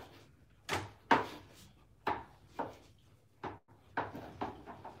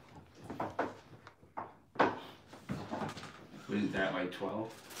 What is that, like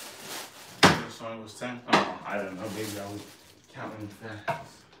 12? This one was 10. Oh, I don't know. Maybe I was counting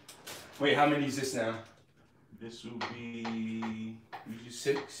fast. Wait, how many is this now? This will be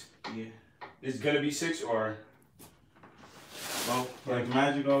 6? yeah. It's gonna be 6 or? Well, like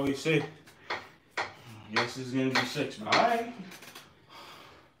Magic always say, yes, it's gonna be 6. All right.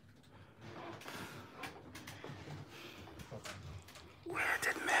 Where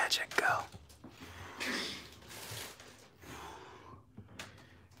did Magic go?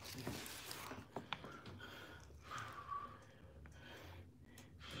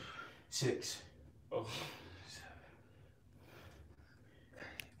 Six. Oh.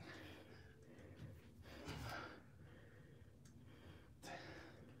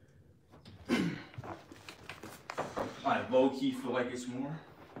 I low-key feel like it's more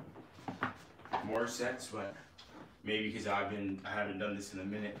sets, but maybe because I haven't done this in a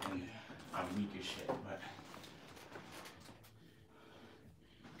minute and I'm weak as shit, but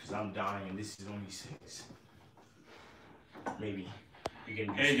because I'm dying and this is only 6. Maybe you can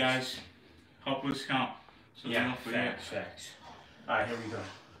do Hey 6. guys, help us count. So we Yeah, don't forget. facts. All right, here we go.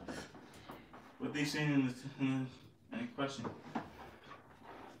 What they saying in the any question?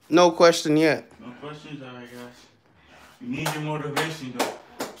 No question yet. No questions? All right, guys. You need your motivation, though.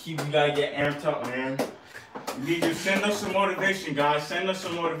 You gotta get amped up, man. You need to send us some motivation, guys. Send us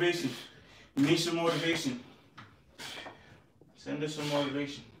some motivation. We need some motivation. Send us some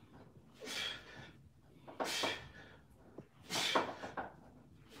motivation.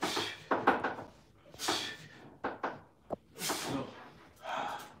 So,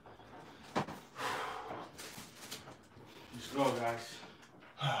 let's go, guys.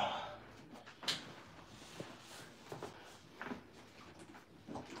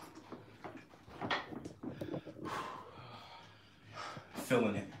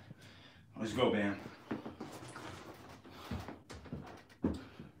 Feeling it. Let's go, Bam.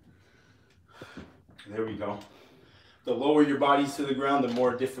 There we go. The lower your bodies to the ground, the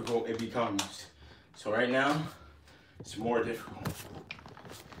more difficult it becomes. So right now, it's more difficult.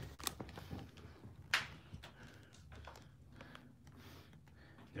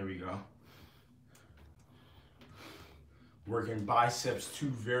 There we go. Working biceps too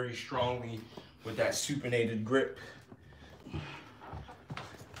very strongly with that supinated grip.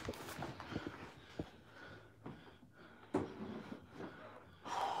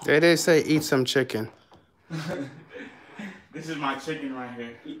 They say eat some chicken. This is my chicken right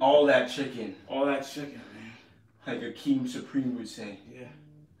here. Eat all that chicken. All that chicken, man. Like Akeem Supreme would say.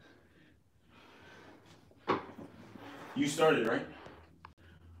 Yeah. You started, right?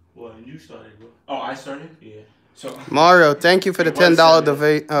 Well, you started, bro. Oh, I started? Yeah. So Mario, thank you for the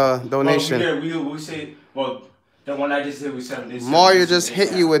 $10 donation. Well, we say, well, the one I just did was 7. Mario just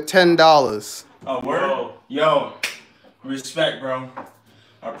hit you with $10. Oh, word? Yo, respect, bro.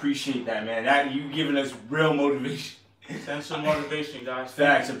 I appreciate that, man. That you giving us real motivation. Send some motivation, guys.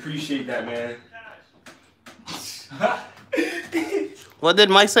 Facts, appreciate that, man. What did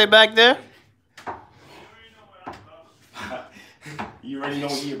Mike say back there? You already know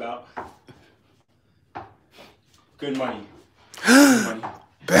what he about. Good money. Good money.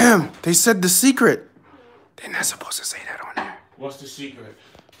 Bam! They said the secret. They're not supposed to say that on there. What's the secret?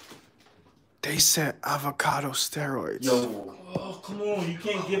 They said avocado steroids. Yo. Oh, come on. You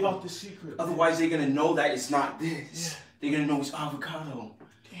can't give out the secret. Otherwise, they're gonna know that it's not this. Yeah. They're gonna know it's avocado.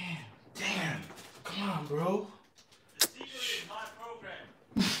 Damn. Come on, bro.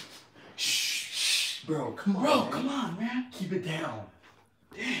 Shh, bro. Come on. Bro, man. come on, man. Keep it down.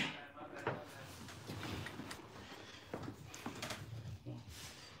 Damn.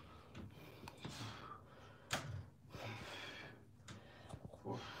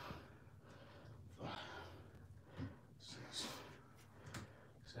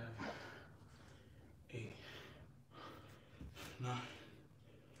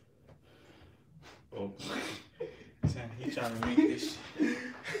 Oh, he trying to make this shit.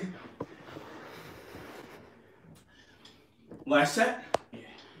 Last set? Yeah.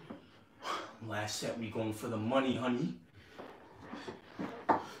 Last set, we going for the money, honey.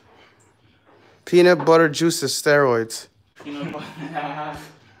 Peanut butter juice is steroids. Peanut butter.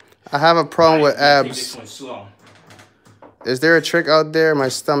 I have a problem with Take abs. this one slow. Is there a trick out there? My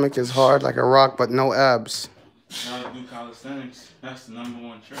stomach is hard like a rock, but no abs. Now do calisthenics. That's the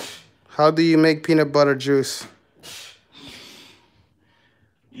 #1 trick. How do you make peanut butter juice?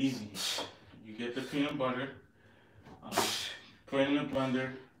 Easy. You get the peanut butter, put it in a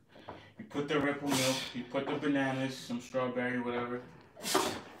blender, you put the ripple milk, you put the bananas, some strawberry, whatever.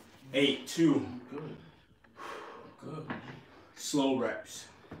 8, 2. Good. Good. Slow reps.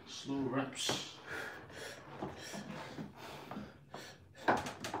 Slow reps.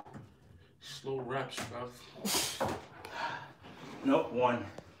 Slow reps, bro. Nope, 1.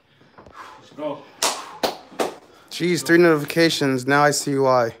 Let's go. Jeez, 3 notifications. Now I see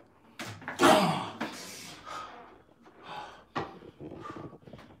why.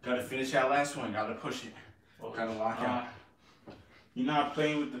 Gotta finish that last one. Gotta push it. Gotta lock out. You're not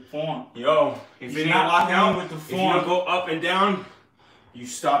playing with the form. Yo, if He's it ain't not locked playing out, with the if you form. don't go up and down, you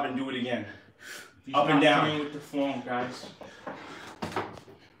stop and do it again. He's Up and not down. playing with the form, guys.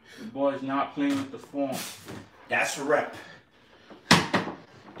 The boy's not playing with the form. That's a rep.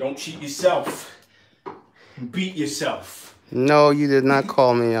 Don't cheat yourself. Beat yourself. No, you did not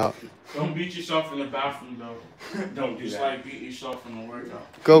call me out. Don't beat yourself in the bathroom, though. Don't do Just that. like beat yourself in the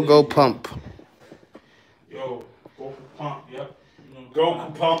workout. Go pump. Yo, go for pump, yep. Go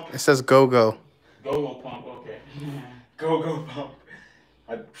pump. It says go. Go pump, okay. Go pump.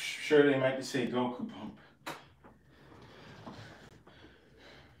 I'm sure they might say Goku pump.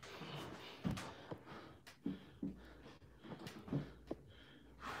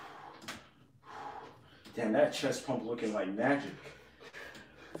 Damn, that chest pump looking like magic.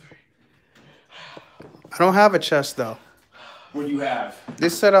 I don't have a chest though. What do you have? They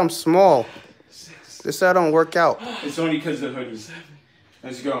said I'm small. They said I don't work out. It's only because of the hoodie.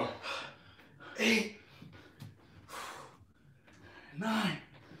 Let's go. 8, 9.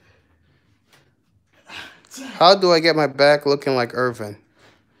 How do I get my back looking like Irvin?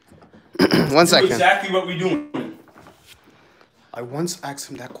 1 Do second. exactly what we doing. I once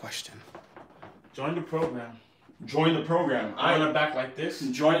asked him that question. Join the program. Join the program. I want a back like this.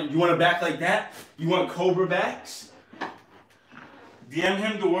 Join. You want a back like that? You want Cobra backs? DM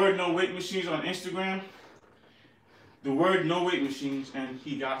him the word no weight machines on Instagram. The word no weight machines, and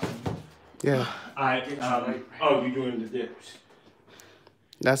he got you. Yeah. Oh, you're doing the dips.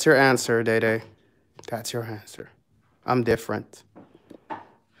 That's your answer, Day Day. That's your answer. I'm different.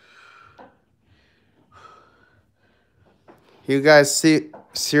 You guys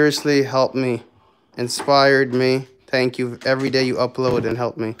seriously helped me, inspired me. Thank you. Every day you upload and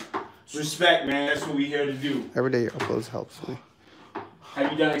help me. Respect, man. That's what we're here to do. Every day your uploads helps me.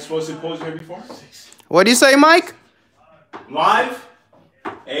 Have you done explosive pose here before? What do you say, Mike? Live?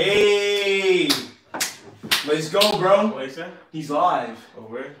 Hey! Let's go, bro. What is that? He's live. Oh,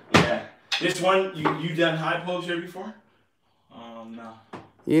 where? Yeah. This one, you done high pose here before? No.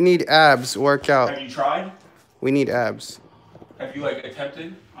 You need abs workout. Have you tried? We need abs. Have you like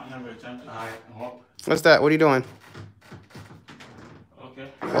attempted? I never attempted. All right. Well, What's that? What are you doing? Okay.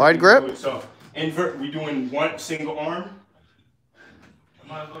 Wide grip? So invert. We doing one single arm. I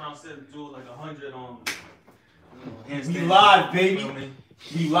might go downstairs and do like 100 on. We live, baby.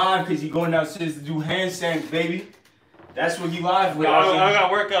 We live because he going downstairs to do handstands, baby. That's what he live with. I got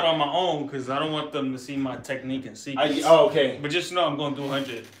to work out on my own because I don't want them to see my technique and secrets. Oh, okay. But just know I'm going to do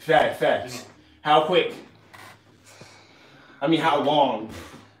 100. Facts. How quick? I mean, how long?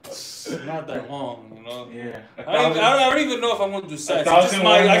 Not that long, you know. Yeah. I don't even know if I'm going to do sets. I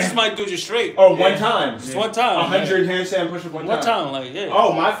just might do just straight. Oh, one time. Just one time. 100 handstand push-up one time. Like, yeah.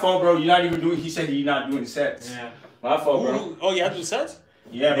 Oh, my fault, bro. You're not even doing. He said you're not doing sets. Yeah. My fault, bro. Oh, yeah, I do sets?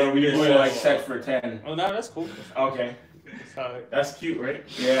 Yeah, bro. We doing like sets for 10. Oh, no, that's cool. Okay. Sorry. That's cute, right?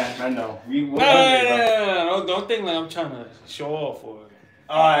 Yeah, I know. No, don't think like I'm trying to show off or.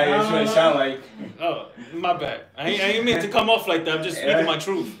 Alright, that's what it sound like. Oh, my bad. I ain't mean to come off like that. I'm just speaking my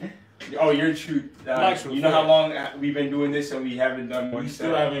truth. Oh, your truth. My truth. You know how long we've been doing this and we haven't done one We set?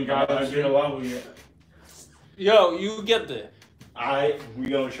 still haven't got up to your level yet. Yo, you get there. Alright, we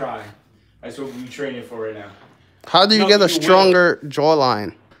gonna try. That's what we training for right now. How do you No, get a you stronger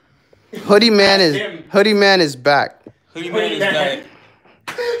jawline? Hoodie man is back. Hoodie man is back.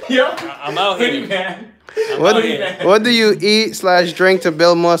 Yeah. I'm out Hoodie here. man. What do you eat/drink to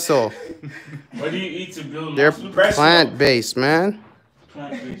build muscle? What do you eat to build They're muscle? plant-based, man.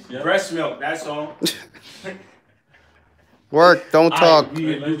 Plant-based, yeah. Breast milk, that's all. Work, don't talk. Alright,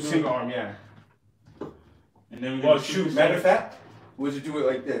 we do single arm, yeah. And then we Well, shoot, matter of fact, we'll just do it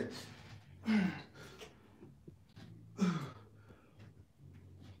like this.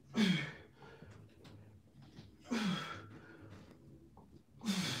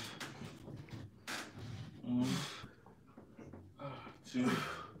 Two.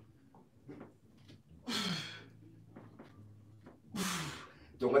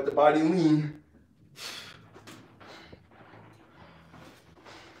 Don't let the body lean.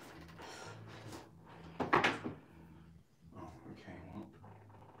 Oh, okay, well.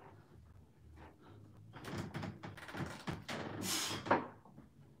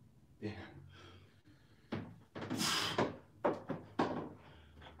 Yeah.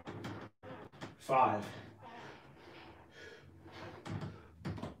 5.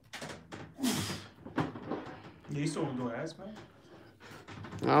 You still want to do ass, man?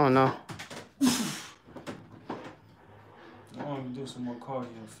 I don't know. I want to do some more cardio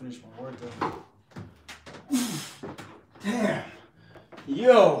and finish my workout. Damn.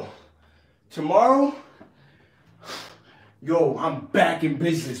 Yo. Tomorrow? Yo, I'm back in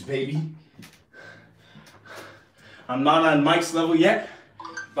business, baby. I'm not on Mike's level yet,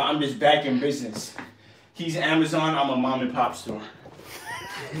 but I'm just back in business. He's Amazon, I'm a mom and pop store.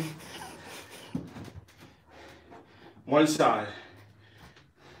 One side.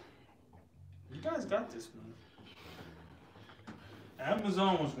 You guys got this, man.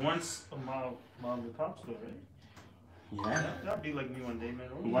 Amazon was once a mom and pop store, right? Yeah. That'd be like me one day, man.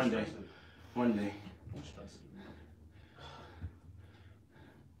 Don't One day. stress it. One day. Don't stress it, man.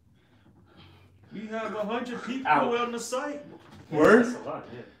 We have 100 people Ow. on the site. Word? That's a lot,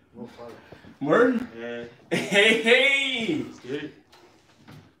 yeah. No problem. Word? Yeah. Hey, hey! Let's get it.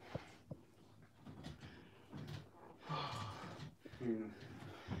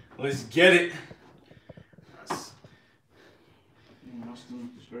 Let's get it.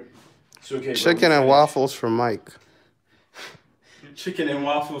 It's okay, bro. Chicken and waffles for Mike. Chicken and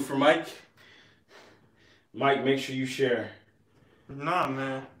waffle for Mike. Mike, make sure you share. Nah,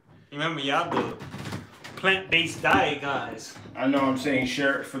 man. Remember, y'all the plant-based diet guys. I know I'm saying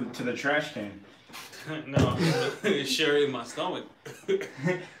share it to the trash can. No, share it in my stomach. Don't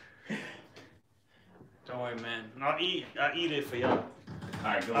worry, man. I eat it for y'all.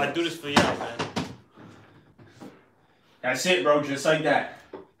 Alright, go. I do this for y'all, man. That's it, bro. Just like that.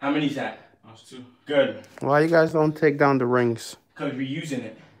 How many's that? That's 2. Good. Why you guys don't take down the rings? Because we're using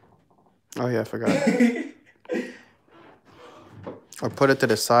it. Oh yeah, I forgot. Or put it to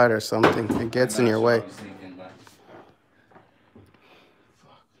the side or something. It gets in your That's what way. I was thinking, but-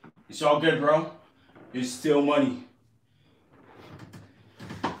 It's all good, bro. It's still money.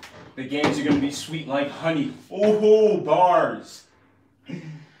 The games are going to be sweet like honey. Oh, bars.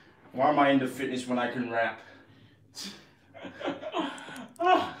 Why am I into fitness when I can rap?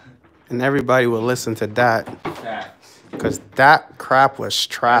 And everybody will listen to that. Facts. Because that crap was That's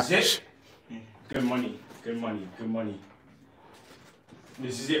trash. it. Good money. Good money. Good money.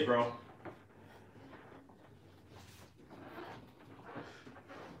 This is it, bro.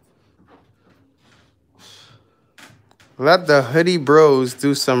 Let the hoodie bros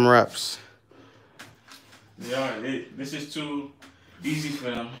do some reps. Yeah, this is too easy for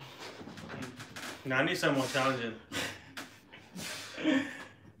them. Now I need something more challenging.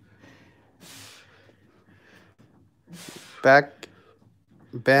 Back,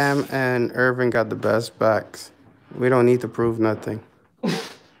 Bam and Irvin got the best backs. We don't need to prove nothing.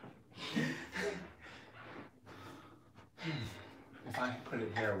 If I put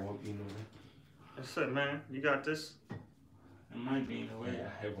it here, it won't be in the way. That's it, man. You got this. It might be in the way.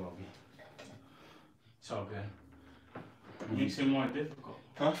 Yeah, it will be. It's all good. It makes it more difficult.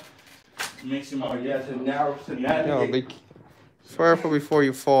 Huh? It makes it more Oh, yeah, to narrow, to Yo, navigate. be careful before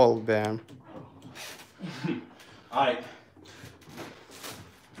you fall, Bam. Alright.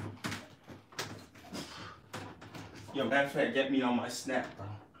 Yo, matter of fact, get me on my snap,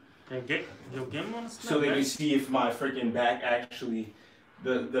 bro. Get him on the snap. So they can man. see if my freaking back actually,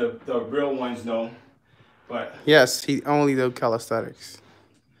 the real ones know. But Yes, he only did calisthenics.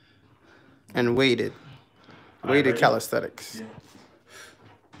 And weighted. Weighted ready? calisthenics.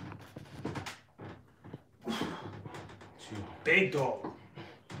 Yeah. Big dog.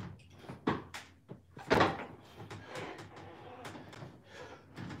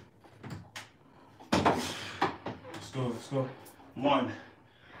 Let's go, let's go. 1.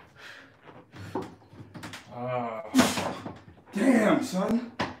 Ah. Damn,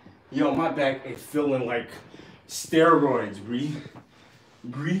 son. Yo, my back is feeling like steroids, Bree.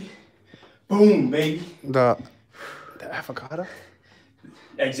 Bree. Boom, baby. The avocado?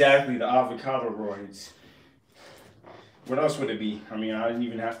 Exactly, the avocado roids. What else would it be? I mean, I didn't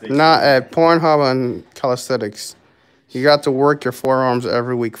even have to. Not at Pornhub and calisthenics. You got to work your forearms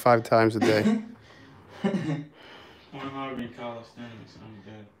every week 5 times a day. One hungry calisthenics. I'm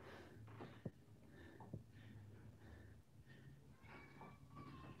dead.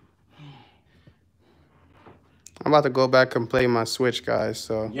 I'm about to go back and play my Switch, guys,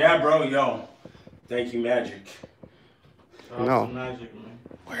 so. Yeah, bro, yo. Thank you, Magic. No. Magic, man.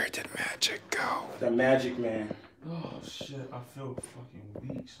 Where did Magic go? The Magic Man. Oh shit, I feel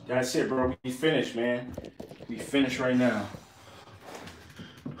fucking weak. Son. That's it, bro. We finished, man. We finished right now.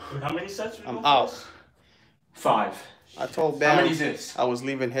 How many sets? We I'm doing out. first? 5. I told How Bam many is this? I was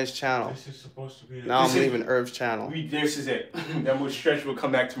leaving his channel. This is supposed to be. Now I'm This is- leaving Irv's channel. This is it. Then we'll stretch. We'll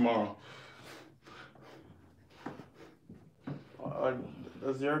come back tomorrow.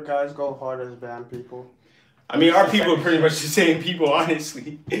 Does your guys go hard as Bam people? I mean, our people are pretty much the same people,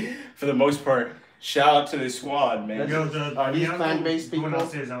 honestly, for the most part. Shout out to the squad, man. Yo, Are these other plant-based one people?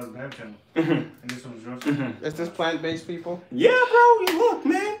 downstairs, that was Bam channel. And this one was your channel. Is this plant-based people? Yeah, bro. Look,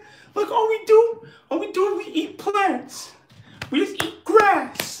 man. Look, all we do, we eat plants. We just eat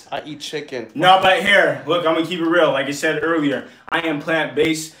grass. I eat chicken. No, but here, look, I'm gonna keep it real. Like I said earlier, I am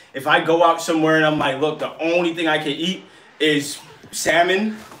plant-based. If I go out somewhere and I'm like, look, the only thing I can eat is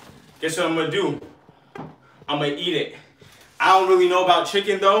salmon, guess what I'm gonna do? I'm gonna eat it. I don't really know about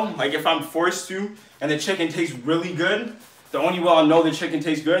chicken though. Like if I'm forced to, and the chicken tastes really good, the only way I'll know the chicken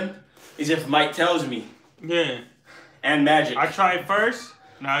tastes good is if Mike tells me. Yeah. And Magic. I tried first.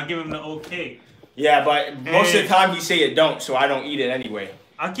 Now I give him the okay. Yeah, but most of the time he say it don't, so I don't eat it anyway.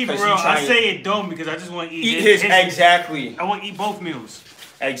 I'll keep it 'Cause real. he trying- I say it don't because I just want to eat Eat his exactly. I want to eat both meals.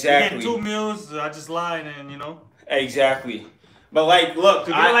 Exactly. You get 2 meals, I just lied and, you know. Exactly. But like, look,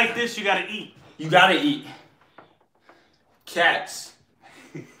 To get like this, you got to eat. you gotta eat. Cats.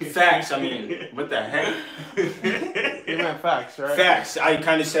 Facts, I mean, what the heck? You meant facts, right? Facts. I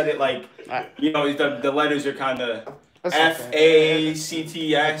kind of said it like, you know, the letters are kind of That's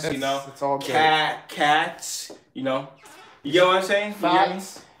F-A-C-T-S, you know? It's all good. Cats, you know? You get what I'm saying? You get me?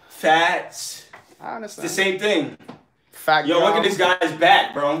 Facts. Fats. I It's the understand. same thing. Fact. Yo, look at this guy's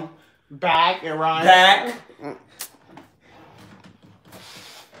back, bro. Back and rhymes. Back.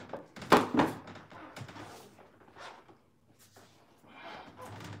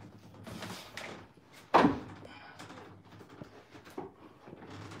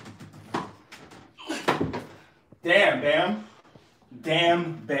 Damn, Bam.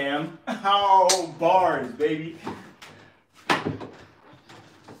 Damn, Bam. Oh, bars, baby.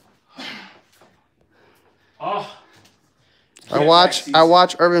 Oh. I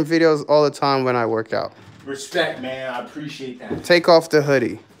watch urban videos all the time when I work out. Respect, man. I appreciate that. Take off the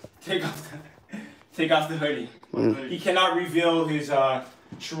hoodie. Take off the hoodie. Mm. He cannot reveal his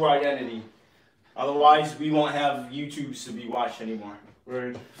true identity. Otherwise, we won't have YouTubes to be watched anymore.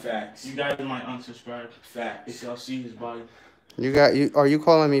 Word. Facts. You guys might unsubscribe if Facts. y'all see his body. Are you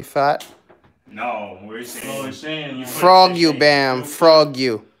calling me fat? No, we're Oh, saying. it's saying you. Frog you, Bam. Frog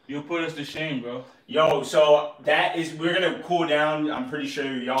you. You put us to shame, bro. Yo, so that is, we're gonna cool down. I'm pretty sure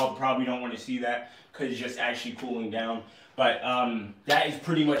y'all probably don't want to see that because it's just actually cooling down. But that is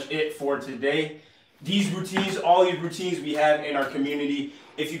pretty much it for today. These routines, all these routines we have in our community.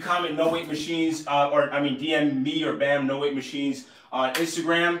 If you comment no weight machines, DM me or BAM no weight machines on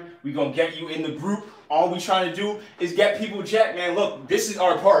Instagram, we gonna get you in the group. All we trying to do is get people jacked, man. Look, this is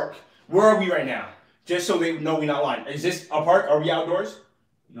our park. Where are we right now? Just so they know we're not lying. Is this a park? Are we outdoors?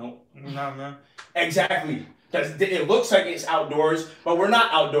 No. Nah, man. Exactly. It looks like it's outdoors, but we're not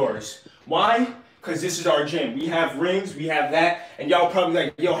outdoors. Why? Because this is our gym. We have rings, we have that, and y'all probably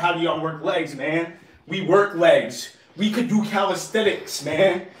like, yo, how do y'all work legs, man? We work legs. We could do calisthenics,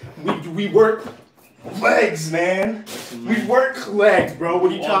 man. We work legs, man. We work legs, bro.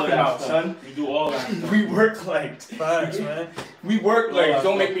 What are you talking about, son? We do all that stuff. We work legs. Facts, man. We work legs.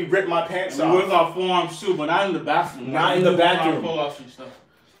 Don't make me rip my pants off. We work our forearms too, but not in the bathroom. Not in the bathroom. Pull-ups and stuff.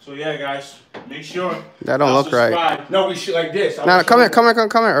 So yeah, guys, make sure that don't look subscribe. right. No, we should like this. No, come here,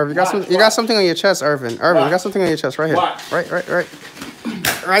 Irvin. You got something on your chest, Irvin. Irvin, you got something on your chest right here. What?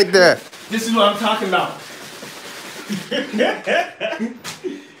 Right there. This is what I'm talking about.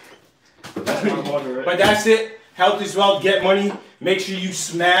 But that's it. Health is wealth. Get money. Make sure you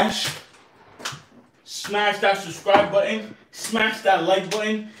smash that subscribe button, smash that like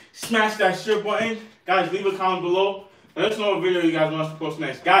button, smash that share button. Guys, leave a comment below. Let us know what video you guys want us to post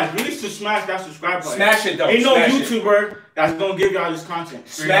next. Guys, really should smash that subscribe button. Smash it though. Ain't no Smash YouTuber that's gonna give y'all this content.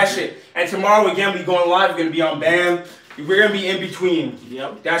 Smash it. And tomorrow again we going live. We're gonna be on BAM. We're gonna be in between.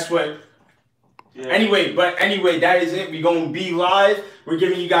 Yep. That's what. Yeah. Anyway, that is it. We're gonna be live. We're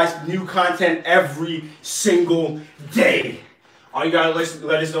giving you guys new content every single day. All you gotta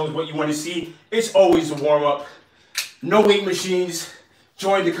let us know is what you want to see. It's always a warm up. No weight machines.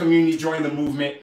 Join the community. Join the movement.